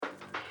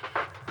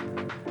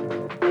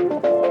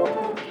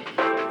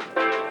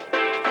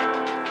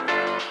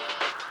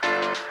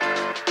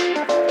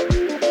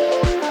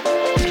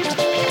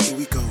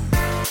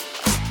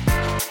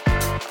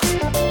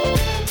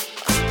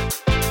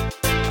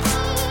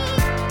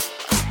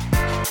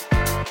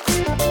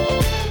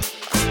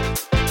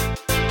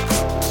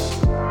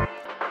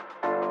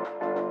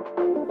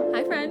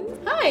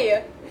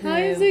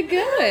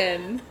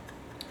doing?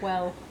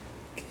 Well.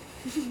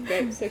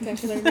 Great,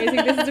 spectacular, amazing.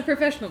 This is a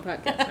professional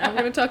podcast. Now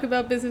we're going to talk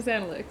about business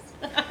analytics.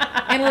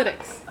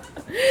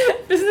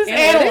 Business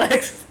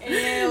analytics.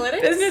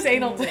 Analytics? Business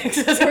analytics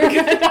is what we're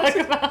going to talk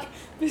about.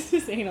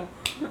 Business anal.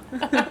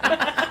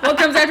 What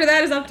comes after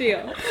that is up to you.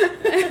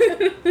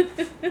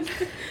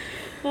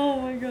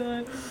 Oh my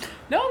god.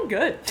 No, I'm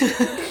good.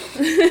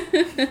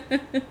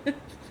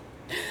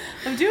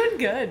 I'm doing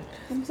good.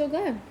 I'm so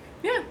glad.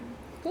 Yeah.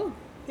 Cool.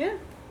 Yeah.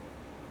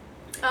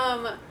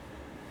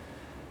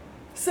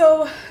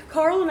 So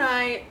Carl and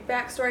I,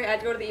 backstory, I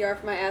had to go to the ER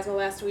for my asthma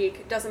last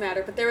week. Doesn't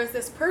matter, but there was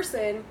this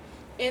person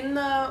in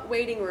the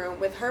waiting room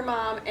with her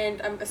mom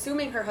and I'm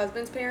assuming her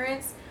husband's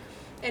parents,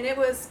 and it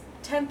was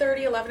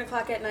 10:30, 11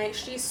 o'clock at night.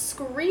 She's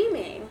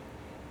screaming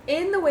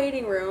in the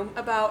waiting room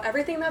about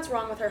everything that's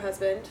wrong with her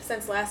husband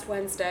since last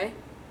Wednesday,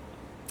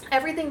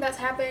 everything that's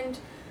happened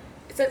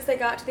since they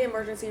got to the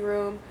emergency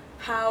room,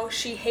 how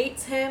she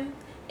hates him,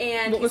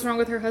 and What was wrong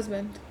with her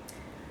husband?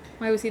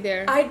 Why was he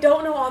there? I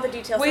don't know all the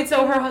details. Wait,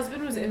 so her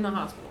husband was in the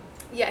hospital?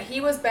 Yeah,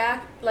 he was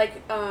back,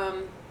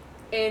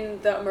 in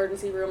the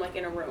emergency room,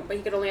 in a room, but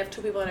he could only have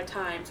 2 people at a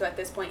time, so at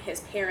this point his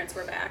parents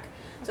were back.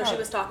 So she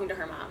was talking to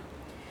her mom.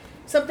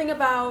 Something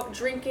about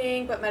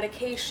drinking, but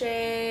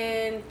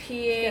medication,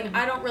 peeing.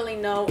 I don't really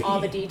know all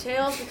the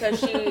details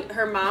because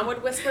her mom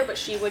would whisper, but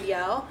she would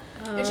yell.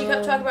 Oh. And she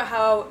kept talking about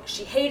how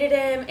she hated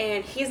him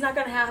and he's not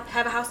going to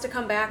have a house to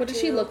come back to. What does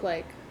she look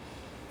like?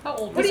 How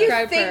old What is do you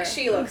Describe think her.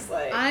 she looks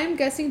like? I'm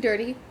guessing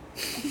dirty.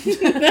 Tiny.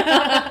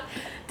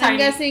 I'm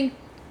guessing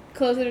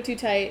clothes that are too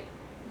tight.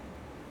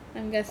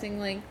 I'm guessing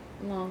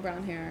long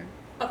brown hair.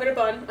 Up in a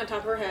bun on top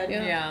of her head.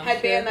 Yeah.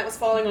 Headband that was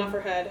falling off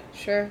her head.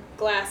 Sure.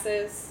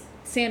 Glasses.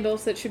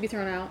 Sandals that should be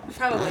thrown out.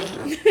 Probably.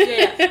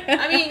 Yeah.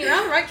 I mean, you're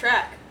on the right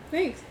track.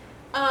 Thanks.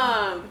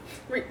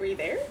 Were you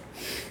there?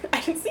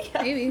 I didn't see you.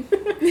 Maybe.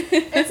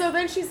 And so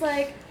then she's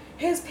like,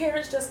 his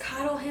parents just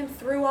coddle him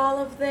through all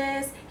of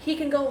this. He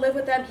can go live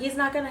with them. He's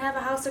not going to have a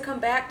house to come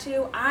back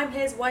to. I'm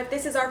his wife.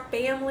 This is our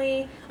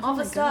family. All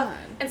this stuff. God.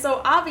 And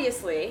so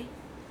obviously,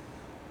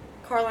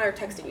 Carl and I are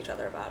texting each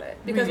other about it.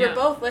 Because we're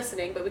both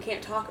listening, but we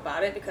can't talk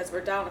about it because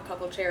we're down a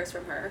couple chairs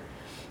from her.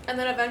 And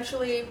then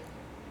eventually...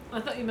 I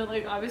thought you meant,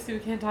 obviously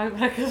we can't talk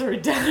about it because we're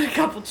down a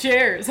couple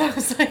chairs. I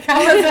was like,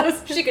 how is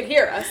that? She could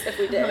hear us if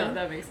we did. No,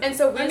 that makes sense. And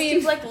so we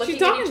keep, looking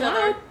she's at talking each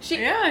other.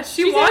 loud.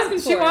 She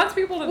wants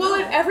people to know. Well,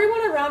 if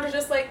everyone around her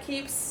just,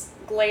 keeps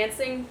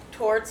glancing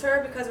towards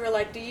her because we're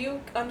like, do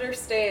you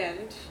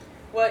understand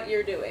what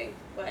you're doing?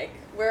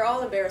 We're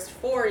all embarrassed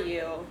for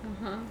you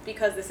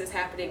because this is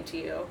happening to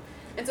you.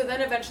 And so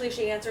then eventually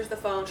she answers the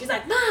phone. She's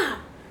like,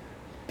 Mom!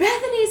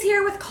 Bethany's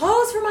here with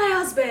clothes for my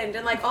husband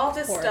and all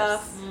this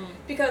stuff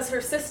because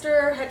her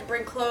sister had to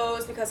bring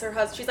clothes because her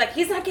husband, she's like,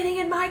 he's not getting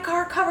in my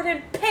car covered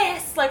in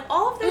piss,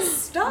 all of this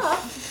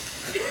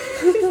stuff.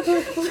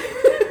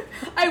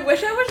 I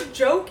wish I was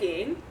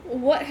joking.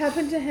 What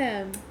happened to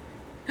him?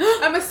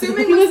 I'm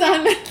assuming He was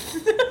on...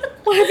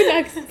 What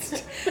happened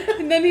next?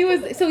 And then he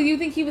was... So you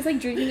think he was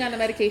drinking on a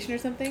medication or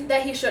something?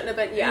 that he shouldn't have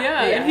been.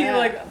 Yeah, and he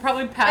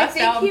probably passed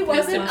out. I think he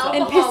was an And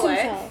pissed alcoholic.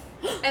 himself.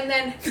 And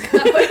then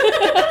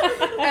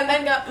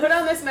got put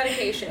on this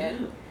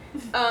medication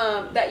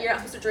that you're not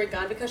supposed to drink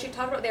on because she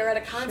talked about they were at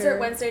a concert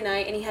Wednesday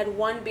night and he had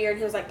 1 beer and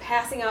he was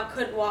passing out,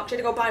 couldn't walk. She had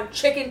to go buy him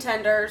chicken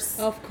tenders.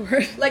 Of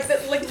course. We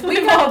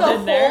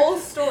got the whole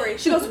story.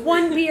 She goes,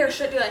 1 beer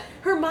should do that.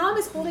 Her mom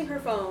is holding her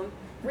phone,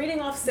 reading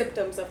off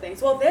symptoms of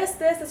things. Well, this.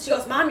 She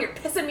goes, Mom, you're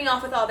pissing me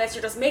off with all this.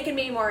 You're just making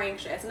me more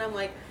anxious. And I'm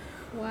like,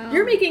 wow.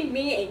 You're making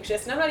me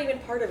anxious, and I'm not even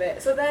part of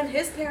it. So then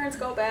his parents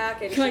go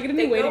back, and Can I get in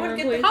the they waiting go and room,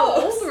 get the please? How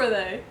clothes. old were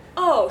they?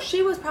 Oh,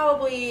 she was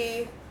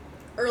probably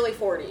early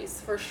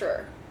 40s, for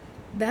sure.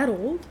 That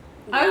old?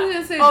 I was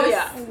going to say,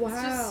 yeah. Wow.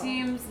 this just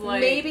seems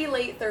like... Maybe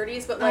late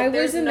 30s, but I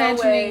there's was no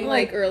way.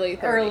 imagining early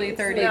 30s. Early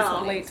 30s,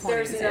 No, late 20s.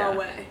 there's no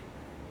way.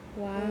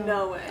 Wow.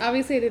 No way.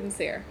 Obviously I didn't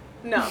see her.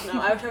 No,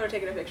 I would have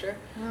taken a picture.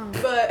 Wow.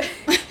 But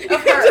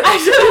of her. I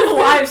should have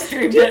live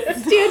streamed it.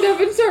 Stand up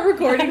and start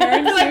recording her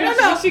and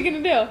see what's she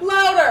gonna do.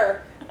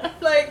 Louder!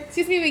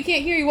 Excuse me, we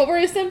can't hear you. What were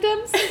his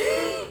symptoms?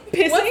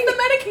 Pissing? What's the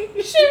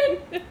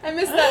medication? I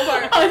missed that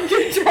part.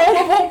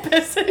 Uncontrollable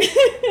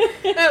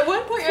pissing. At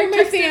one point, I For my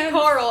texted fans.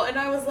 Carl, and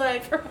I was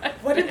like,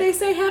 what did they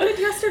say happened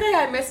yesterday?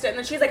 I missed it. And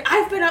then she's like,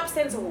 I've been up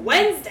since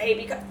Wednesday,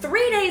 because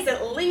 3 days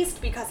at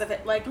least because of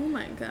it. Oh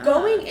my god.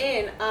 Going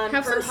in on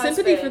Have her some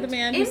sympathy husband for the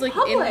man in who's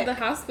public. in the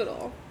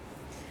hospital.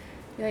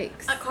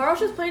 Yikes. Carl's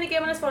just playing a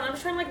game on his phone. I'm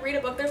just trying to read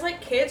a book. There's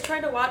kids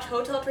trying to watch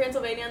Hotel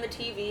Transylvania on the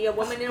TV. A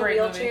woman in a Great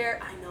wheelchair.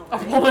 I know. A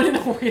right? woman in a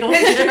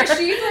wheelchair. And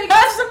she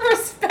Have some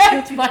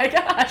respect, my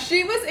gosh.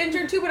 She was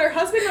injured too, but her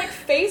husband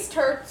faced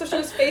her, so she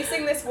was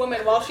facing this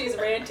woman while she's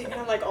ranting, and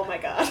I'm like, oh my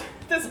god,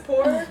 this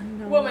poor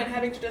woman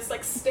having to just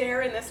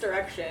stare in this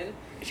direction.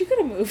 She could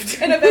have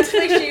moved. And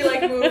eventually she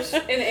moved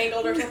and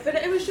angled herself, and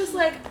it was just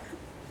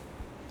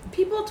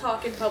people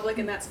talk in public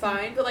and that's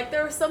fine, but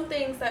there were some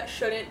things that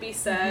shouldn't be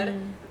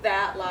said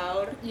that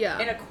loud Yeah.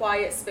 in a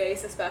quiet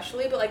space,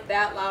 especially, but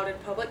that loud in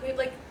public,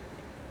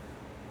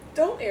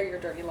 don't air your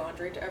dirty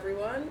laundry to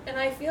everyone. And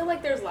I feel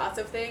like there's lots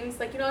of things,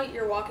 like, you know,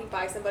 you're walking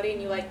by somebody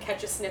and you, like,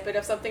 catch a snippet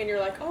of something and you're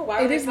like, oh,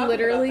 why are It they is talking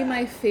literally about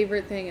that? my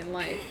favorite thing in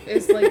life.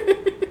 Is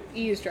like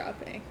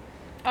eavesdropping.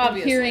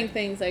 Obviously. Hearing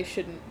things I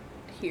shouldn't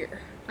hear.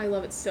 I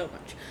love it so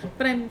much.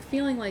 But I'm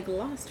feeling like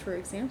lost for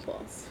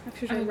examples. I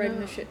should I start writing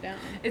know. this shit down.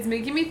 It's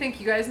making me think,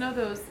 you guys know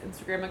those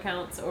Instagram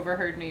accounts,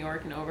 Overheard New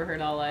York and Overheard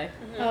LA?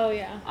 Oh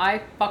yeah.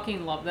 I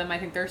fucking love them. I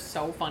think they're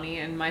so funny,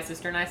 and my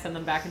sister and I send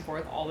them back and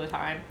forth all the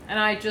time. And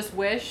I just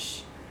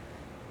wish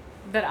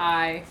that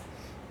I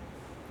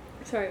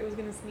Sorry, I was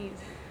gonna sneeze.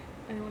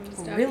 I don't want to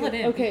stop. reel you. it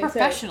in. Okay, Be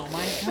professional,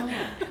 my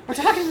God. We're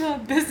talking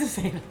about business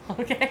anal,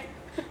 okay?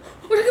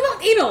 We're talking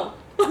about anal.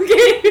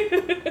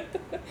 Okay.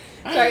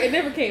 Sorry, it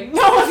never came.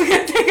 No one's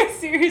gonna take us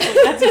seriously.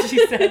 That's what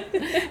she said.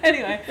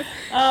 Anyway,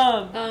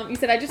 You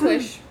said I just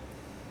wish.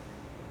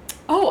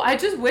 oh, I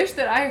just wish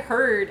that I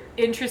heard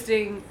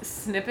interesting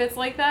snippets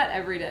like that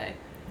every day.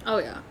 Oh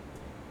yeah.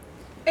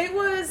 It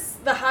was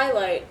the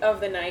highlight of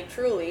the night,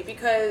 truly,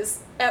 because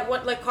at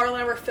what, like, Carl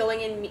and I were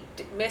filling in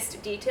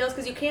missed details,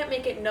 because you can't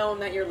make it known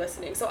that you're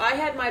listening. So I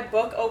had my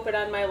book open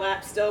on my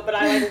lap still, but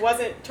I, like,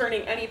 wasn't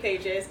turning any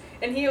pages,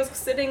 and he was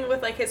sitting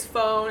with, like, his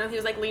phone, and he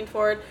was, like, leaned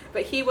forward,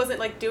 but he wasn't,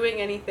 like,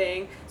 doing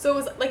anything. So it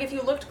was, like, if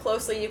you looked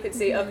closely, you could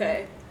see,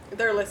 okay,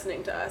 they're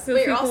listening to us. So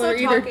but you're people also are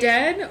either talking,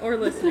 dead or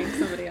listening to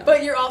somebody else.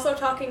 But you're also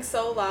talking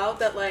so loud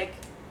that, like,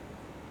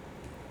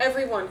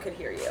 everyone could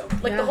hear you.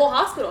 Like, Yeah. the whole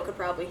hospital could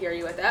probably hear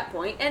you at that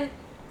point, and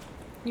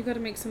You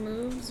gotta make some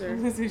moves, or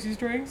So she's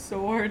trying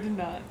so hard to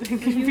not are you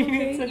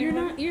inconvenience okay?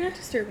 anyone. You're not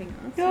disturbing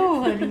us.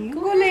 Go, You're- honey.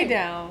 Go ahead. lay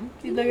down.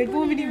 She's like, Go go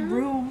lay in your down.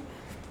 room.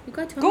 You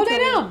got Go lay tongue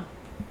down.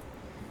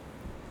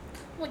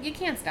 Well, you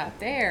can't stop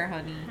there,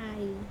 honey.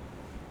 Hi.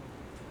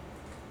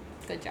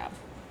 Good job.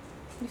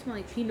 You smell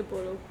like peanut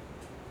butter.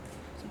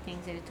 She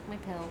thinks that I took my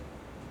pill.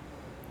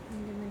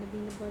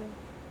 Peanut butter.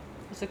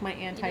 It's like my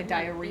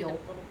anti-diarrheal.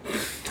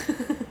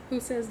 Who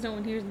says no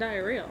one hears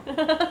diarrhea?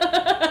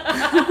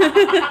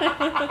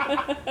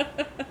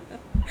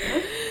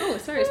 Oh,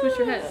 sorry, I smushed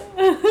your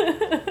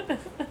head.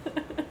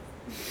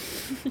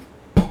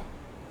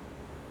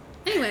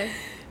 Anyway.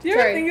 Do you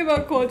ever Sorry. think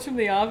about quotes from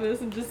The Office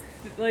and just,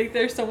 like,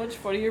 they're so much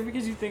funnier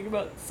because you think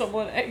about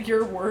someone at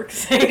your work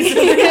saying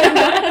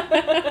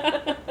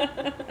something?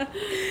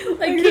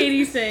 Like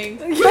Katie saying,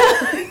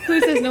 who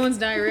says no one's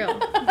diarrhea?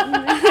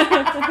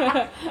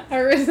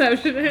 Our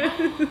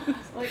receptionist.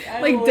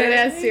 Like dead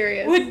ass literally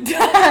serious. Would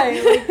die.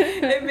 Like,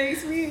 it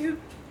makes me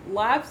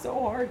laugh so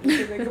hard just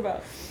to think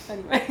about.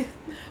 Anyway,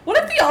 what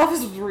if The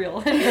Office was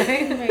real?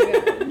 Anyway,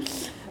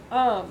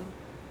 Oh my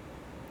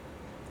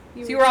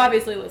god. So you were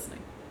obviously listening.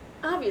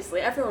 obviously,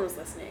 everyone was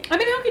listening. I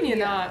mean, how can you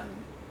Yeah. not?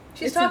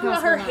 She's It's talking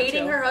about her impossible not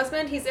hating to. her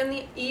husband. He's in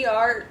the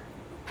ER,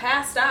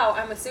 passed out,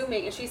 I'm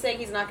assuming, and she's saying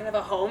he's not going to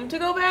have a home to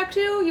go back to.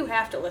 You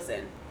have to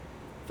listen.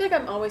 I feel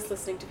like I'm always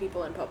listening to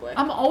people in public.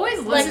 I'm always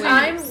like, listening.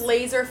 I'm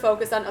laser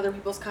focused on other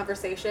people's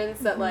conversations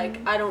that, like,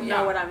 I don't know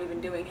Yeah. what I'm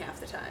even doing half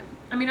the time.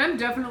 I mean, I'm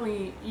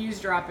definitely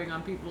eavesdropping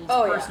on people's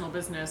Oh, yeah. personal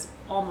business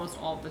almost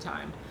all the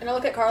time. And I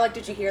look at Carl like,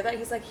 did you hear that?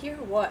 He's like, hear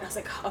what? And I was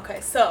like, okay,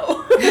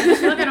 so. I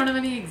feel like I don't have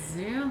any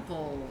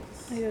examples.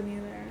 I don't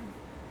either.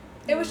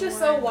 It was just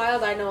so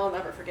wild, I know I'll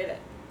never forget it.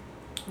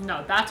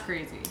 No, that's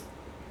crazy.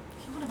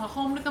 He won't have a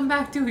home to come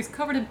back to. He's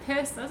covered in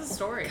piss. That's a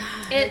story.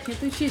 I can't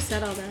believe she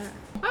said all that.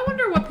 I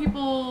wonder what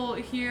people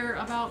hear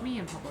about me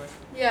in public.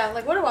 Yeah,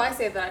 like, what do I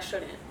say that I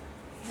shouldn't?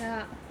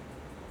 Yeah.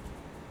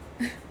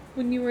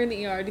 When you were in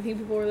the ER, do you think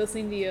people were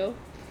listening to you?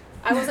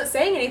 I wasn't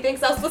saying anything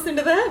because I was listening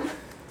to them.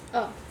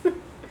 Oh.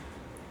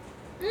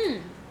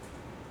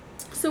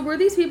 So were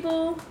these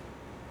people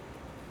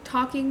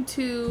talking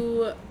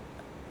to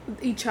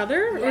each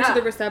other or to Yeah.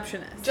 the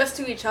receptionist? Just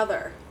to each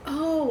other.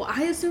 Oh,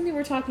 I assumed they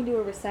were talking to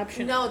a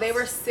receptionist. No, they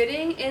were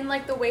sitting in,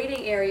 like, the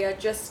waiting area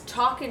just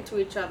talking to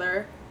each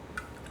other.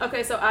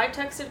 Okay, so I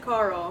texted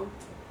Carl.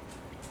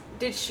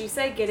 Did she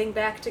say getting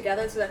back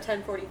together? This was at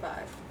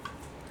 10:45.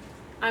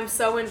 I'm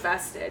so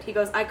invested. He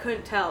goes, I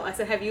couldn't tell. I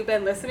said, have you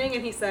been listening?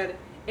 And he said,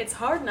 it's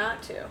hard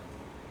not to.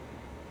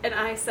 And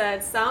I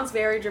said, sounds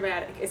very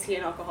dramatic. Is he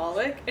an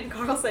alcoholic? And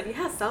Carl said,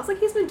 yeah, sounds like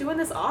he's been doing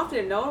this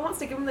often. No one wants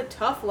to give him the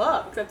tough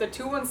love, except the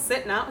two ones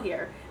sitting out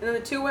here. And then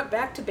the two went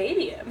back to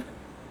baby him.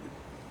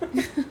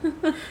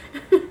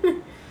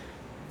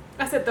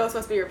 I said, those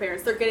must be your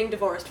parents. They're getting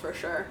divorced for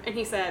sure. And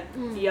he said,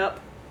 yup.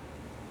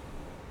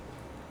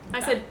 I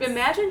said,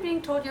 imagine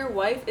being told your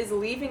wife is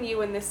leaving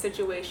you in this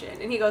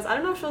situation. And he goes, I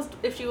don't know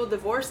if she will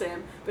divorce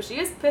him, but she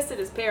is pissed at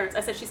his parents.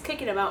 I said, she's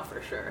kicking him out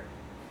for sure.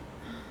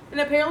 And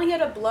apparently he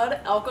had a blood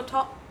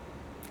alcohol...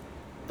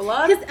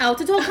 Blood? His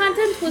altitol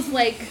content was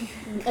like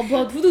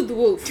about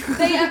woof.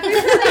 They, I'm pretty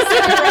sure they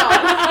said it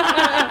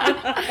wrong.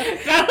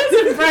 That was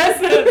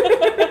impressive.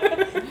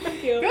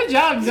 Good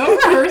job. No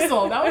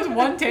rehearsal. That was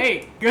one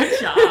take. Good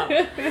job.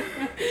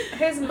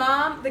 His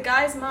mom, the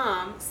guy's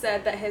mom,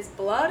 said that his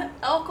blood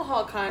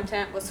alcohol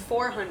content was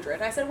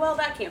 400. I said, well,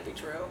 that can't be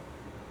true.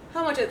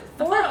 How much is it?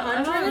 I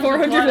thought 400? it was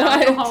 400 blood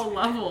what? alcohol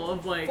level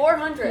of like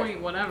 400.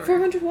 point whatever.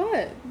 400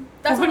 what?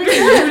 That's what 400 it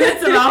is.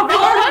 units of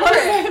alcohol. What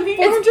does that mean?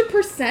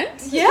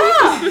 400%? Yeah,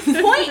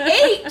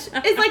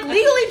 0.8 is like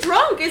legally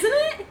drunk, isn't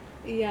it?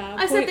 Yeah.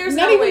 I said there's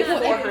not no way even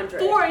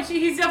 400.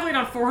 He's definitely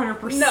not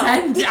 400% No.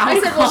 alcohol. I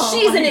said, well,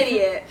 she's an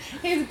idiot.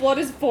 His blood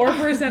is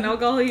 4%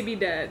 alcohol, he'd be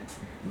dead.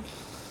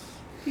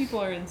 People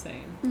are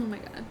insane. Oh my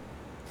god.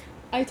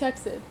 I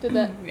texted. Did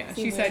that? Yeah,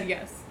 seem she said weird?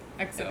 yes.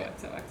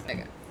 XOXOXO.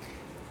 Okay.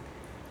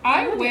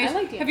 I liked it. wish. I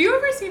liked it. Have you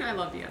ever seen I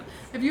Love You?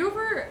 Have you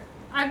ever?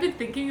 I've been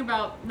thinking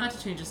about, not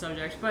to change the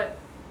subject, but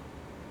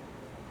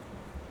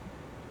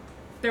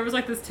there was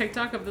like this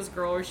TikTok of this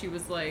girl where she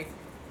was like,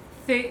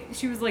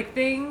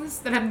 things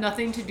that have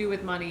nothing to do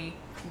with money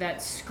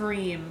that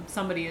scream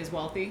somebody is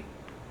wealthy,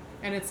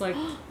 and it's like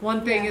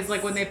one thing is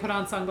like when they put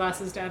on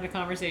sunglasses to end a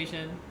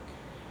conversation.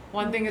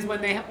 One thing is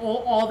when they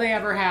all they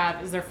ever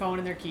have is their phone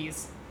and their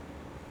keys.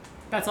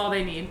 That's all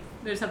they need.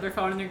 They just have their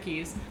phone and their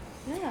keys.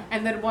 Yeah.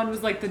 And then one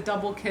was like the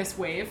double kiss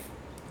wave.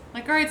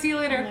 Like, all right, see you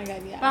later. Oh my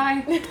god, yeah.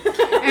 Bye.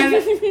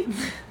 And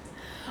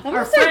I'm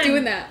gonna start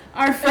doing that.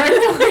 our friend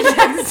that we're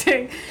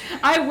texting,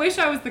 I wish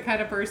I was the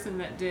kind of person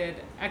that did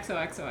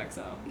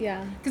XOXOXO.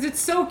 Yeah. Because it's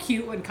so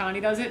cute when Connie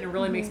does it and it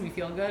really makes me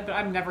feel good, but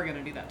I'm never going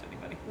to do that to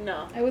anybody.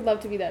 No. I would love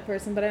to be that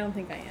person, but I don't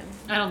think I am.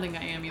 I don't think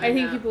I am either. I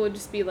think No. people would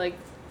just be like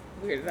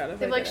weirded out if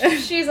They're I like, did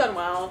it. she's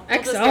unwell. We'll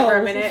XO. just give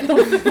her a minute.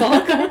 The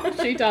fuck? What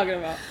are you talking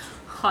about?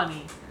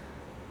 Honey.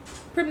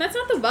 Prim, that's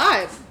not the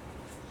vibe.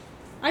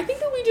 I think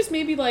that we just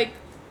maybe like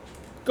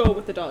go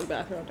with the dog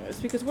background noise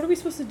because what are we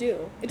supposed to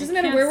do? It doesn't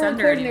matter can't where we're send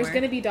her recording. There's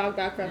anywhere. going to be dog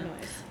background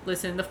noise.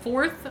 Listen, the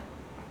 4th,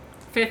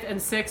 5th, and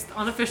 6th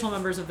unofficial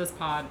members of this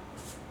pod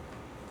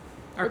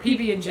are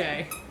PB and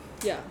J.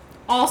 Yeah.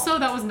 Also,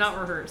 that was not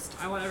rehearsed.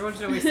 I want everyone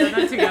to know we said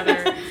that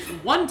together.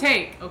 One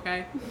take,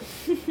 okay?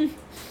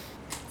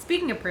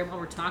 Speaking of Prim, while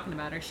we're talking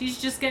about her,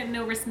 she's just getting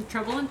over some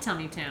trouble in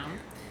Tummy Town.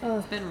 Ugh.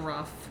 It's been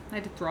rough. I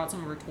had to throw out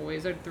some of her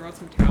toys. I had to throw out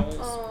some towels.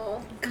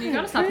 Oh. You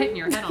gotta stop hitting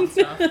your head on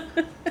stuff.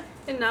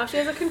 And now she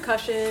has a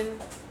concussion.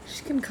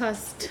 She's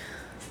concussed.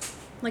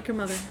 Like her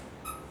mother.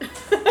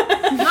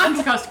 I'm not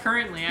concussed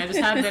currently. I just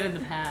have been in the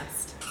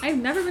past. I've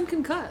never been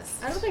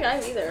concussed. I don't think I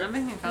have I've either.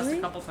 been concussed Really?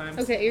 a couple times.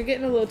 Okay, you're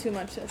getting a little too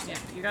much, sis. Yeah,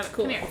 you gotta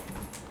Cool. come here.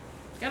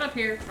 Get up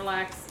here,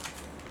 relax.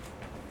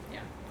 Yeah.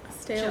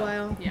 Stay Chill. a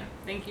while. Yeah.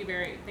 Thank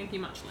you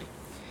muchly.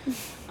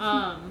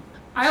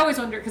 I always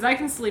wonder, because I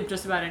can sleep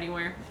just about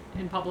anywhere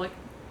in public,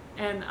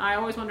 and I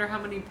always wonder how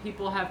many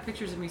people have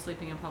pictures of me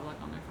sleeping in public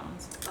on their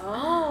phones.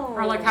 Oh.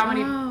 Or like how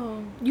many...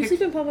 Wow. You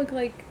sleep in public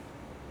like...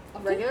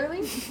 Regularly?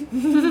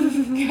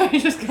 I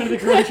just go to the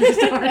grocery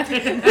store and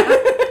take a nap.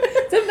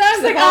 Sometimes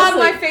She's like, I fall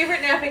my asleep.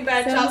 favorite napping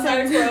bench Sometimes. outside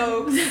of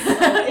Rogues.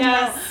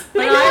 Yes.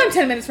 I know I'm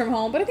 10 minutes from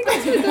home, but I think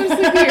I'm just going to go to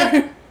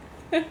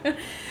sleep here.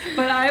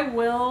 But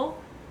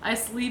I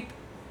sleep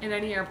in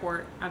any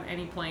airport, on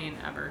any plane,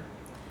 ever.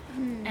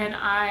 And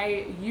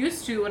I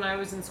used to, when I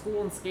was in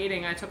school and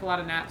skating, I took a lot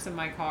of naps in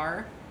my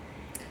car.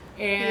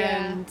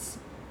 And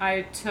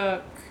I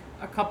took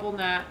a couple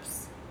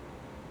naps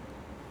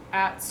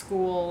at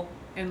school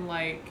in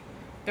like,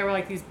 there were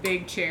like these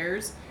big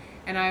chairs.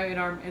 And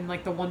in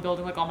like the one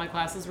building like all my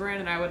classes were in,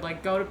 and I would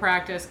like go to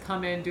practice,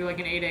 come in, do like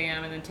an 8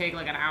 a.m. and then take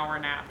like an hour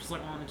nap just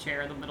like on the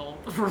chair in the middle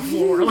of the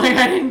floor. Like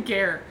I didn't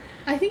care.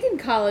 I think in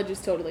college is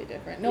totally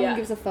different. No Yeah. one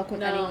gives a fuck what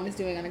No. anyone is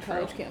doing on a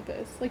college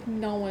campus. Like,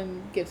 no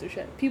one gives a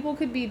shit. People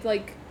could be,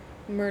 like,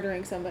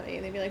 murdering somebody,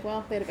 and they'd be like,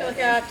 well, they had a bad Like,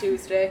 day.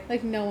 Tuesday.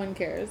 Like, no one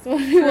cares what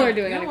people are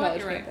doing You on a know what?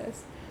 college You're right.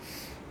 campus.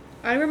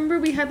 I remember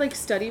we had, like,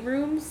 study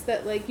rooms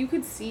that, like, you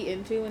could see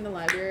into in the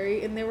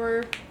library, and there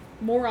were,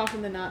 more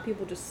often than not,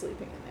 people just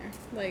sleeping in there.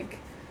 Like,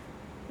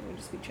 they would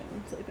just be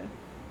chilling, sleeping.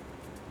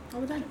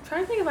 All the time. I'm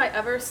trying to think if I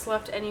ever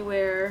slept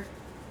anywhere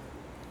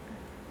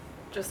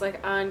just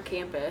like on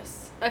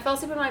campus. I fell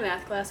asleep in my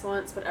math class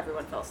once, but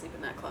everyone fell asleep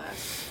in that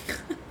class.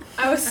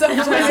 I was so It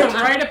was a tired.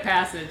 rite of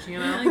passage, you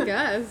know? I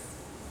guess.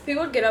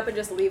 People would get up and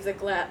just leave the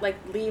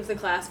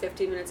class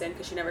 15 minutes in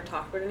because she never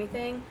talked about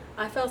anything.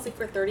 I fell asleep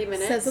for 30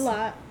 minutes. Says a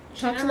lot.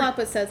 She Talks never- a lot,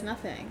 but says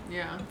nothing.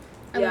 Yeah.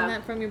 I Yeah. learned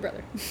that from your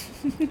brother.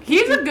 He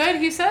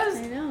says.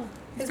 I know.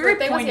 His very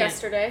birthday was poignant.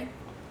 yesterday.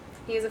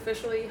 He is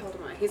officially, how old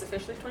am I? He's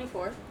officially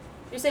 24.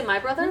 Did you say my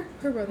brother?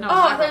 Her brother. No. Oh, my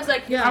I thought it was brother.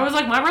 like, Yeah. I was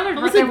like, my brother's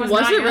I was birthday like, was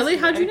was not it really?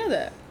 How'd you yesterday. know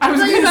that? I was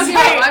I thought going you to were say,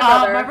 talking about my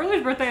brother. my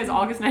brother's birthday is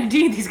August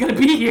 19th. He's going to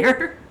be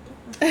here.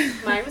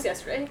 mine was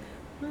yesterday.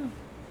 Oh.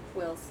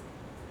 Will's.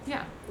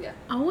 Yeah. Yeah.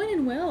 Owen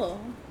and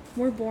Will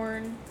were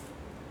born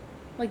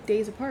like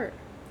days apart.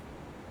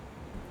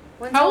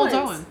 When's How old's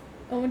Owen's? Owen?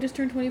 Owen just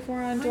turned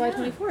 24 on Oh, July yeah.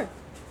 24th.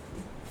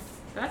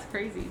 That's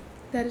crazy.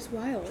 That is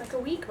wild. Like a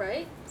week,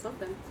 right?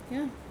 Something.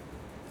 Yeah.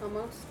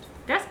 Almost.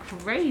 That's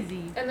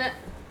crazy. And then,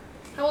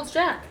 how old's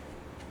Jack?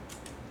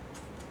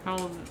 How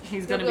old?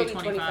 He's He'll going to be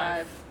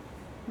 25.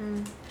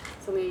 Hmm.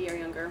 It's only a year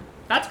younger.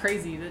 That's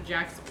crazy that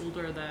Jack's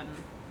older than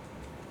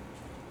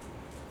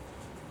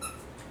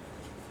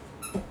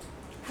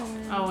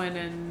Owen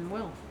and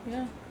Will.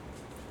 Yeah.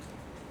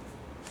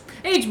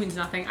 Age means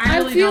nothing. I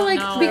really feel don't like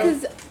know.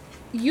 because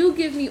you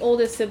give me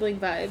oldest sibling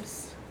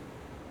vibes.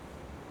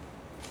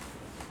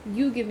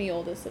 You give me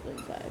oldest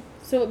siblings vibe.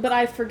 So, but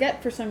I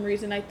forget for some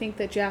reason. I think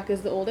that Jack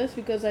is the oldest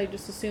because I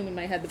just assume in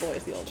my head the boy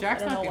is the oldest.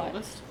 Jack's I don't not know the why.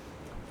 oldest.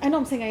 I know.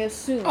 I'm saying I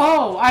assume.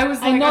 Oh, I was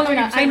like, I know thought you're you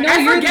were not. saying, I know like,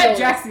 you're the forget oldest.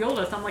 Jack's the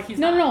oldest. I'm like, he's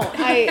No, not.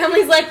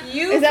 Emily's like,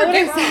 you Is that what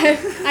forget I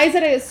wrong. said? I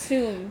said I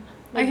assume.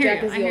 Like I hear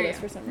Jack you. is I the hear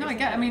oldest you. for some No, reason. I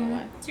get. I don't know mean,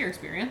 why. it's your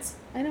experience.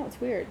 I know it's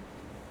weird.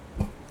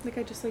 Like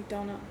I just like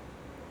don't know.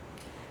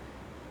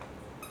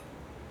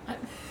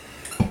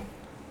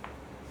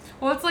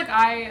 Well, it's like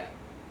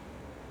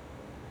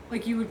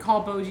like you would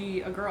call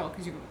Boji a girl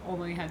because you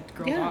only had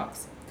girl Yeah.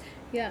 dogs.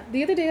 Yeah.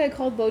 The other day I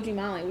called Boji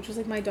Molly, which was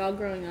like my dog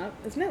growing up.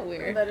 Isn't that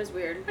weird? That is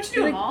weird. What you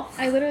doing, Like, Mom?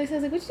 I literally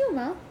said, like, what you doing,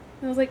 Mom?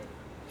 And I was like,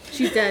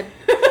 she's dead.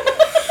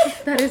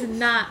 That is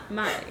not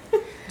Molly.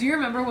 Do you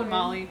remember when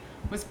Molly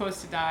was supposed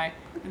to die,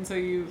 and so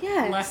you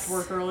Yes. left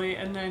work early,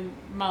 and then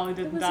Molly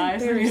didn't was die,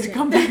 so you had to embarrassing.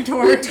 come back to We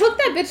work? took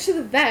that bitch to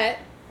the vet.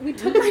 We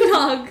took my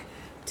dog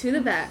to the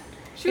vet.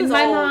 She and was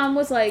my old. mom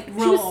was like, she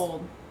Real was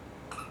old.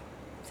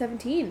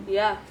 17.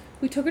 Yeah.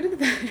 We took her to the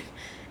vet.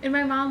 And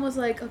my mom was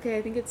like, okay,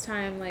 I think it's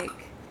time, like,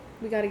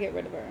 we gotta get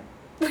rid of her.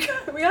 We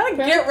gotta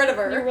get rid of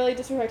her. You're really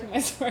disrespecting my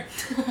story.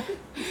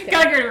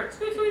 Gotta get her.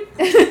 Squeak,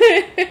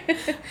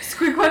 squeak.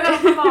 Squeak one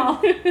out the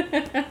mall.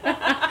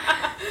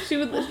 she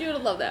would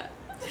have loved that.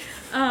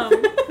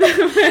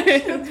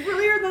 It's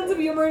really her sense of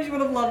humor. She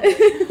would have loved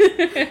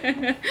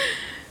it.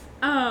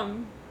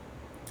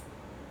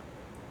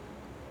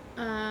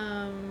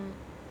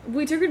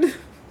 We took her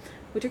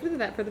to the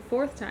vet for the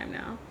 4th time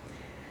now,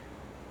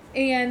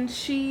 and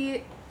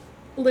she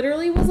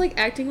literally was like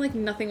acting like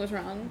nothing was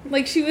wrong.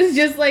 Like she was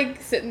just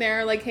like sitting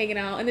there like hanging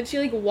out, and then she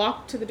like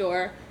walked to the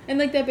door, and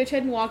like that bitch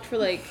hadn't walked for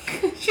like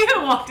She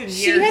hadn't walked in years.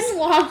 she hadn't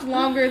walked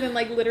longer than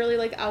like literally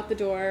like out the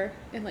door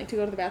and like to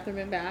go to the bathroom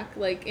and back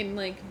like in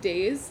like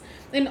days.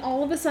 And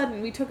all of a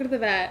sudden we took her to the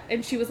vet,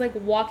 and she was like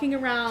walking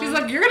around. She's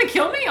like, you're gonna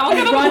kill me? I'll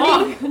get a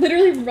running, walk.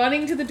 literally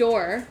running to the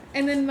door.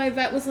 And then my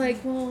vet was like,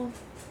 well,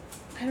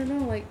 I don't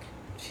know, like,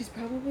 she's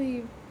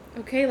probably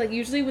okay. Like,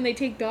 usually when they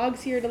take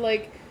dogs here to,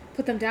 like,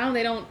 put them down,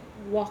 they don't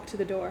walk to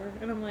the door.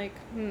 And I'm like,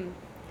 And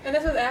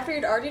this was after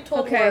you'd already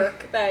told Okay.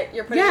 work that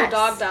you're putting your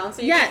dog down,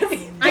 so you yes. can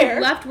be I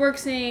there. left work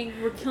saying,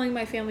 we're killing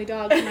my family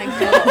dog. Can I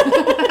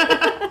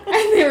go?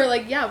 And they were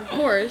like, yeah, of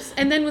course.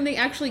 And then when they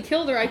actually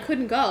killed her, I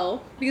couldn't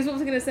go. Because what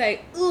was I going to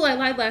say? Ooh, I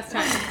lied last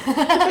time.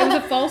 It was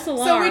a false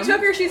alarm. So we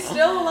took her. She's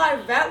still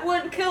alive. Vet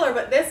wouldn't kill her,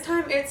 but this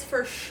time it's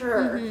for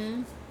sure.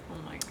 Mhm. Oh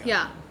my god.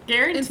 Yeah.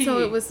 Guarantee. And so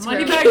it was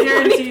Money terrible. back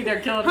guarantee they're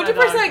killing my dog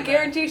 100% today.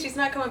 guarantee she's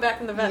not coming back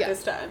from the vet Yeah.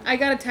 this time. I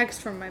got a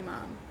text from my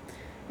mom,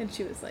 and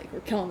she was like, we're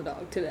killing the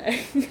dog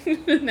today.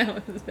 And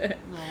that was it.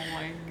 Oh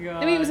my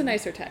god. I mean, it was a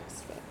nicer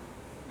text, but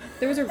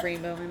there was a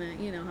rainbow in it.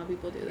 You know how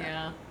people do that.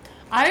 Yeah.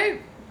 I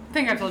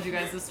think I've told you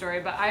guys this story,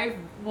 but I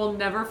will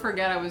never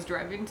forget I was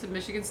driving to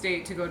Michigan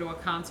State to go to a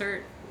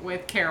concert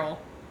with Carol.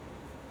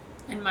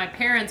 And my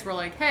parents were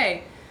like,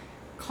 hey,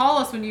 call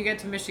us when you get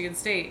to Michigan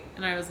State.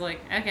 And I was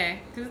like, okay.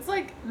 Because it's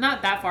like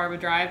not that far of a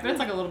drive, but it's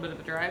like a little bit of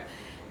a drive.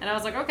 And I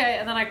was like, okay.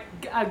 And then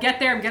I get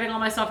there, I'm getting all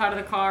my stuff out of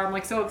the car. I'm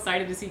like so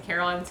excited to see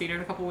Carol. I haven't seen her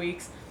in a couple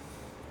weeks.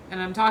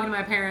 And I'm talking to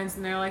my parents,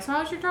 and they're like, so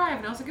how's your drive?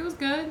 And I was like, it was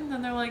good. And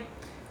then they're like,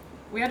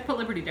 we had to put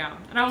Liberty down.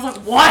 And I was like,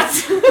 what?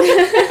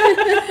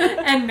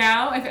 And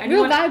now, if Real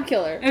anyone... vibe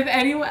killer. If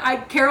anyone...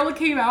 Carol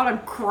came out, I'm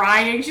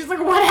crying. She's like,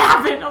 what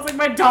happened? I was like,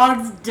 my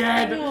dog's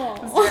dead. It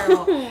was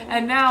terrible.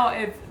 And now,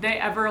 if they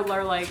ever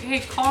are like, hey,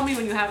 call me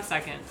when you have a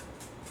second.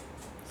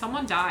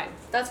 Someone died.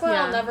 That's why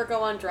Yeah. I'll never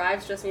go on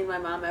drives, just me and my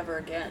mom ever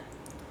again.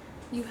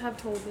 You have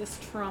told this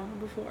trauma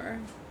before.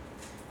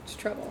 It's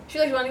trouble. She's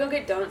like, you want to go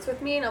get donuts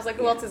with me? And I was like,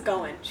 who else is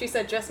going? She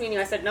said, just me and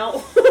you. I said,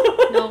 no.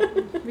 No,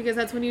 because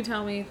that's when you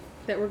tell me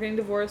that we're getting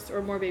divorced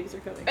or more babies are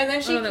coming. And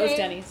then she oh, no, that was came-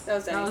 Denny's. That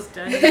was Denny's. That was But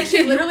Denny's. then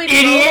she literally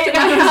drove Idiot. to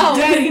my That was house.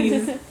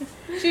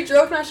 Denny's. She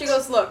drove now. She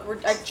goes, look,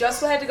 I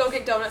just had to go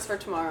get donuts for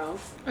tomorrow.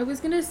 I was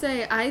gonna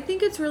say, I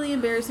think it's really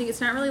embarrassing.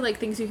 It's not really like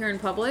things you hear in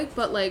public,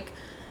 but like,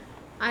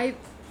 I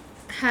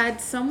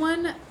had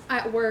someone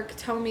at work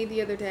tell me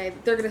the other day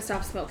that they're gonna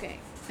stop smoking,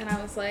 and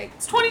I was like,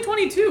 It's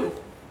 2022.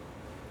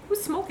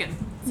 Who's smoking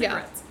Yeah.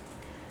 cigarettes?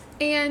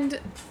 and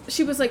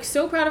she was like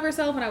so proud of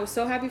herself, and I was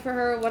so happy for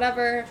her,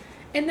 whatever.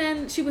 And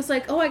then she was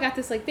like, oh, I got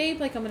this like vape,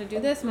 like I'm gonna do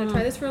this, I'm gonna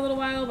try this for a little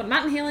while, but I'm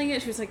not inhaling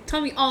it. She was like, tell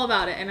me all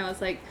about it, and I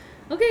was like,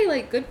 okay,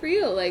 like good for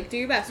you, like do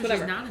your best, So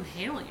whatever. she's not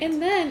inhaling it.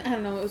 And then, I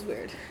don't know, it was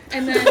weird.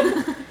 And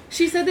then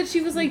she said that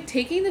she was, like,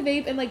 taking the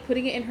vape and, like,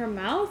 putting it in her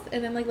mouth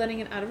and then, like, letting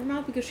it out of her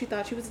mouth because she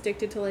thought she was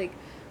addicted to, like,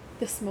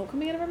 the smoke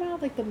coming out of her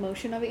mouth, like, the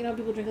motion of it. You know,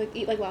 people drink, like,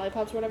 eat, like,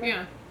 lollipops or whatever.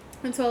 Yeah.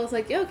 And so I was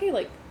like, yeah, okay,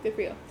 like, good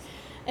for you.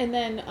 And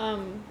then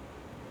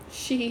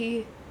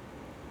she,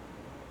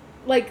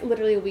 like,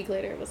 literally a week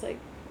later was, like,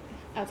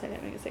 outside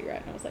having a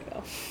cigarette. And I was like,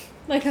 oh.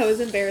 Like, I was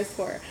embarrassed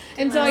for her.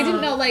 And so I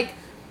didn't know, like,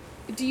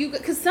 do you,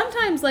 because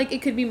sometimes, like,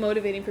 it could be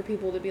motivating for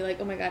people to be like,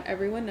 oh my god,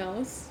 everyone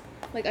knows.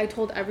 Like, I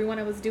told everyone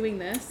I was doing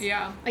this.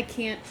 Yeah. I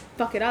can't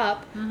fuck it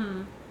up.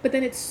 Mm-hmm. But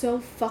then it's so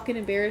fucking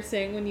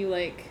embarrassing when you,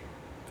 like,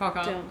 Fuck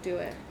up. don't do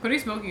it. Quitting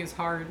smoking is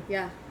hard.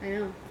 Yeah, I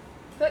know.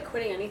 I feel like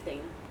quitting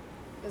anything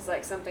is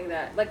like something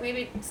that, like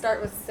maybe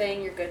start with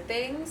saying your good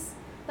things.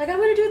 Like, I'm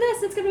going to do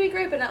this, it's going to be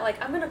great, but not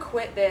like, I'm going to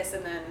quit this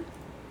and then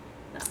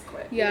not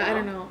quit. Yeah, I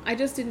don't know. I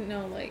just didn't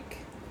know, like...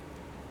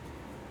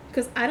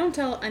 Because I don't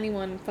tell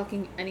anyone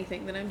fucking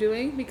anything that I'm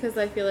doing because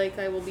I feel like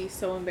I will be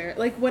so embarrassed.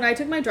 Like, when I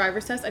took my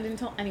driver's test, I didn't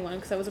tell anyone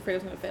because I was afraid I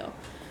was going to fail.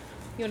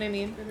 You know what I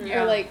mean? Mm-hmm.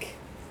 Yeah. Or, like,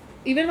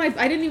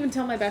 I didn't even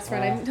tell my best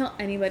friend. I didn't tell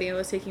anybody I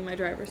was taking my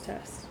driver's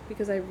test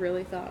because I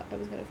really thought I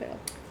was going to fail.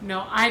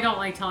 No, I don't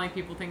like telling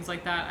people things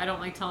like that. I don't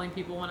like telling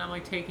people when I'm,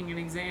 like, taking an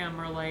exam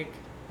or, like...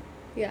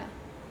 Yeah.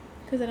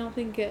 Because I don't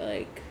think it,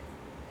 like...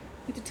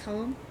 You have to tell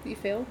them that you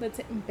failed? That's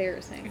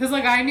embarrassing. Because,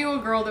 like, I knew a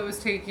girl that was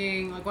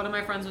taking... Like, one of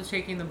my friends was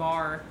taking the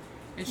bar,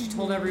 and she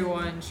told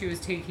everyone she was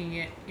taking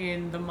it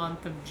in the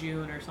month of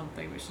June or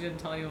something, but she didn't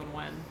tell anyone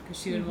when, because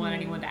she didn't want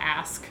anyone to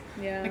ask.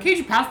 Yeah. Like, hey, did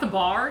you pass the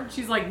bar? And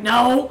she's like,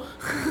 no!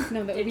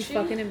 No, that would be she?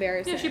 fucking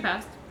embarrassing. Yeah, she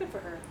passed. Good for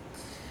her.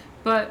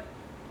 But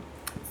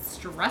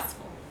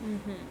stressful.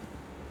 Mm-hmm.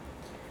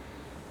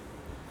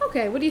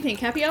 Okay, what do you think?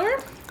 Happy hour?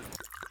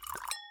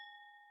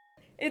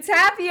 It's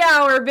happy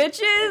hour,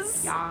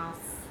 bitches! Yas.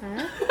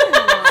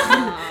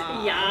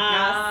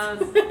 Yes.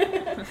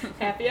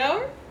 Happy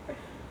hour?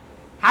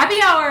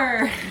 Happy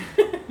hour!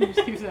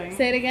 Just keep saying.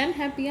 Say it again.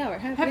 Happy hour.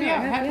 Happy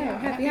hour.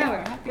 Happy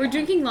hour. We're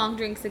drinking long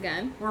drinks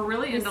again. We're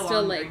really We into still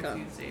long like drinks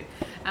 'em. these days.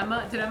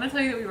 Did Emma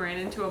tell you that we ran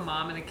into a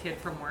mom and a kid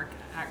from work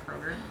at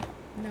Kroger?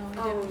 No, I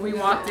Oh, didn't. We no.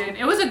 walked in.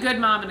 It was a good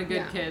mom and a good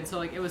Yeah. kid, so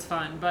like it was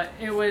fun. But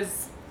it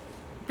was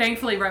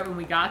thankfully right when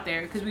we got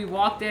there because we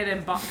walked in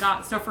and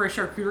got stuff for a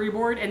charcuterie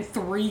board and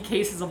 3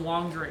 cases of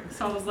long drinks.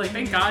 So I was like,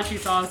 thank God she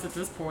saw us at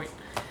this point.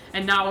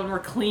 And not when we're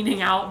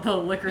cleaning out the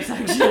liquor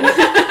section.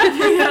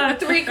 Yeah.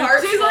 3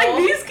 carts She's like,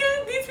 full. these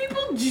people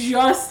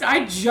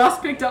I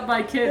just picked up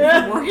my kid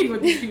from working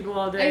with these people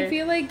all day. I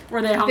feel like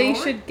Were they hungover? they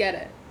should get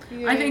it. You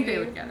know I what think they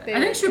mean? would get it. They I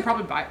think would she would get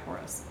probably buy it for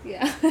us. it.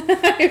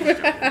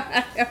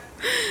 Yeah.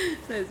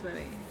 That's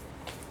funny.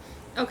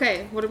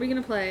 Okay, what are we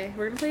gonna play?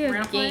 We're gonna play a We're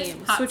gonna play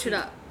game. Hot Switch Seat. it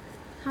up.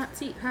 Hot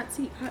seat, hot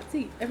seat, hot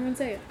seat. Everyone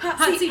say it. Hot,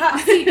 Hot seat, seat, hot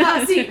seat,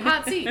 hot seat,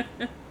 hot seat. It is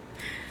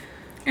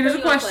Are a you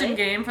gonna question play?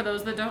 game for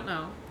those that don't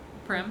know.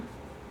 Prim,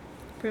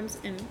 Prim's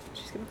in.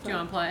 She's gonna do play. you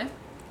want to play?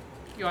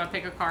 You want to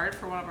pick a card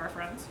for one of our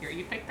friends? Here,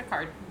 you pick the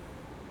card.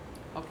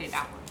 Okay,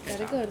 that one. Good Got a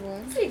job. good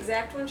one. That's the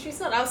exact one she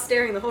said. I was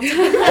staring the whole time.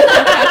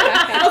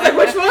 I was like,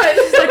 which one?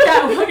 She's like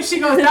that one. She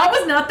goes, that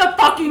was not the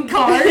fucking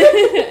card.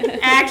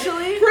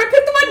 Actually. Prim,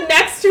 pick the one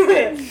next to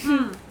it.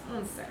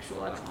 That's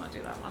sexual. I don't want to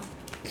do that one.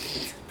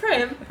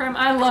 Prim. Prim,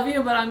 I love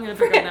you, but I'm going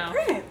to pick it now.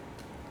 Prim.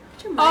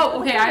 Put your mind Oh,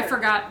 on okay, the I card.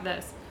 forgot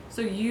this.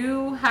 So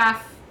you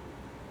have,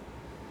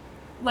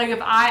 like, if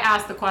I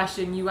ask the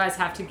question, you guys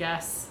have to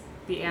guess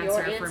the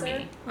answer, for answer?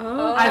 me.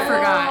 Oh. I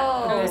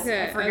forgot. This.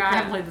 Okay, I forgot. I okay.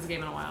 haven't played this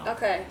game in a while.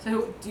 Okay. So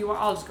who, do you want?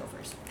 I'll just go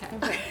first. Okay.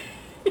 Okay.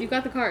 You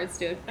got the cards,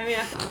 dude. I mean,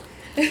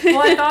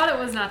 Well, I thought it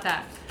was not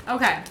that.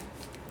 Okay.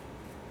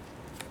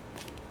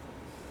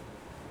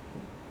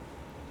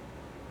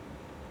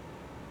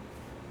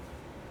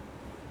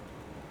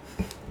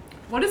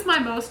 What is my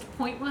most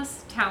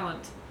pointless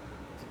talent?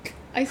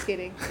 Ice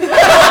skating.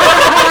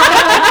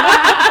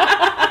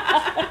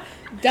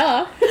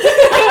 Duh.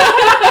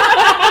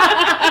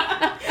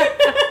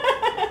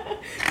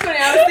 funny,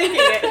 I was thinking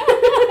it.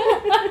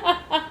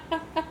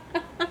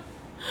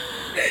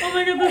 Oh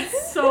my god,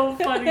 that's so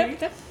funny.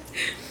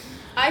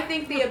 I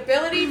think the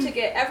ability to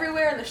get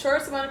everywhere in the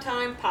shortest amount of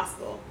time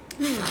possible.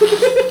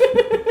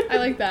 I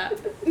like that.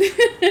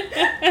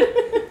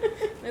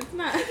 It's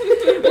not.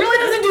 Really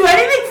doesn't do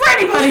anything for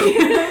anybody.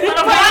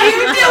 How do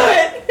you do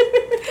it?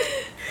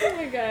 Oh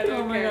my god.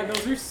 Oh my okay. god,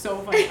 those are so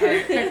funny.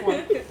 Alright, pick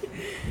one.